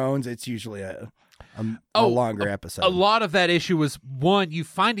Game of Thrones, it's usually a longer episode. A lot of that issue was, one, you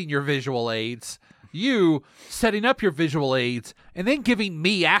finding your visual aids, you setting up your visual aids, and then giving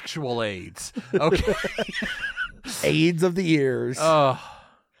me actual aids. Okay. AIDS of the ears.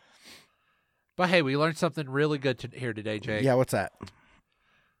 But hey, we learned something really good here today, Jake. Yeah, what's that?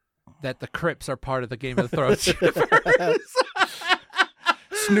 That the Crips are part of the Game of Thrones universe.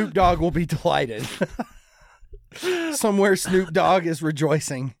 Snoop Dogg will be delighted. Somewhere Snoop Dogg is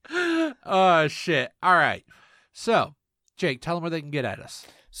rejoicing. Oh, shit. All right. So, Jake, tell them where they can get at us.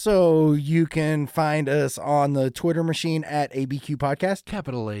 So you can find us on the Twitter machine at ABQ Podcast.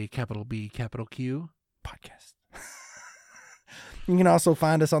 Capital A, capital B, capital Q. Podcast. You can also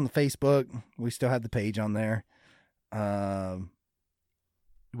find us on the Facebook. We still have the page on there. You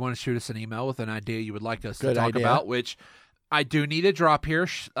want to shoot us an email with an idea you would like us to Good talk idea. about, which I do need a drop here.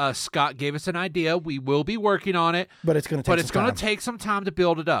 Scott gave us an idea. We will be working on it, but it's going to take. But it's going to take some time to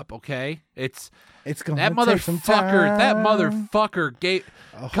build it up. Okay, it's going to take some time. That motherfucker gave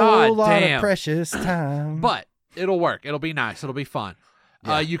a whole lot of precious time. But it'll work. It'll be nice. It'll be fun.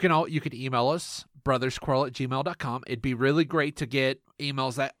 Yeah. You can email us brothersquirrel@gmail.com. It'd be really great to get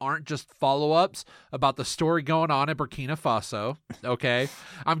emails that aren't just follow-ups about the story going on in Burkina Faso. Okay.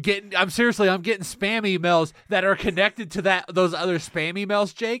 I'm getting spam emails that are connected to those other spam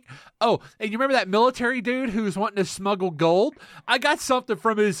emails, Jake. Oh, and you remember that military dude who's wanting to smuggle gold? I got something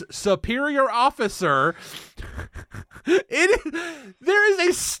from his superior officer. There is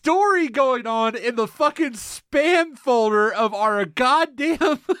a story going on in the fucking spam folder of our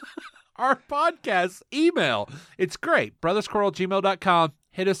goddamn our podcast email. It's great. brothersquirrel@gmail.com.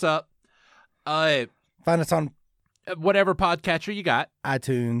 Hit us up. Find us on whatever podcatcher you got.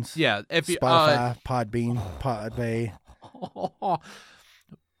 iTunes. Yeah. If you, Spotify, Podbean, Podbay.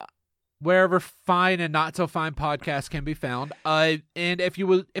 Wherever fine and not so fine podcasts can be found. And if you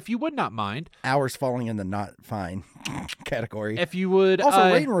would not mind, ours falling in the not fine category. If you would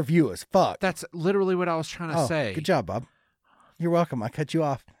also rate and review us. Fuck. That's literally what I was trying to say. Good job, Bob. You're welcome. I cut you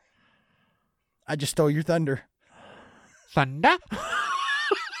off. I just stole your thunder. Thunder?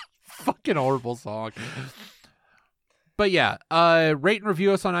 Fucking horrible song. But yeah, rate and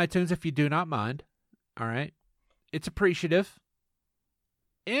review us on iTunes if you do not mind. All right. It's appreciative.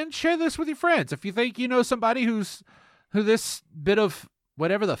 And share this with your friends. If you think you know somebody who this bit of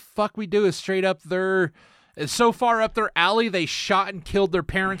whatever the fuck we do is straight up is so far up their alley, they shot and killed their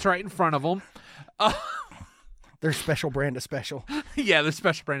parents right in front of them. Their special brand of special. Yeah, their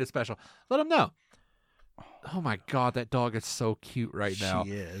special brand of special. Let them know. Oh my God, that dog is so cute right now.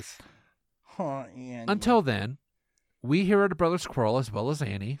 She is. Oh, Annie. Until then, we here at Brother Squirrel, as well as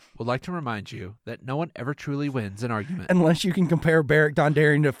Annie, would like to remind you that no one ever truly wins an argument. Unless you can compare Beric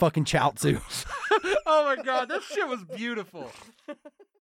Dondarrion to fucking Chaozu. Oh my God, that shit was beautiful.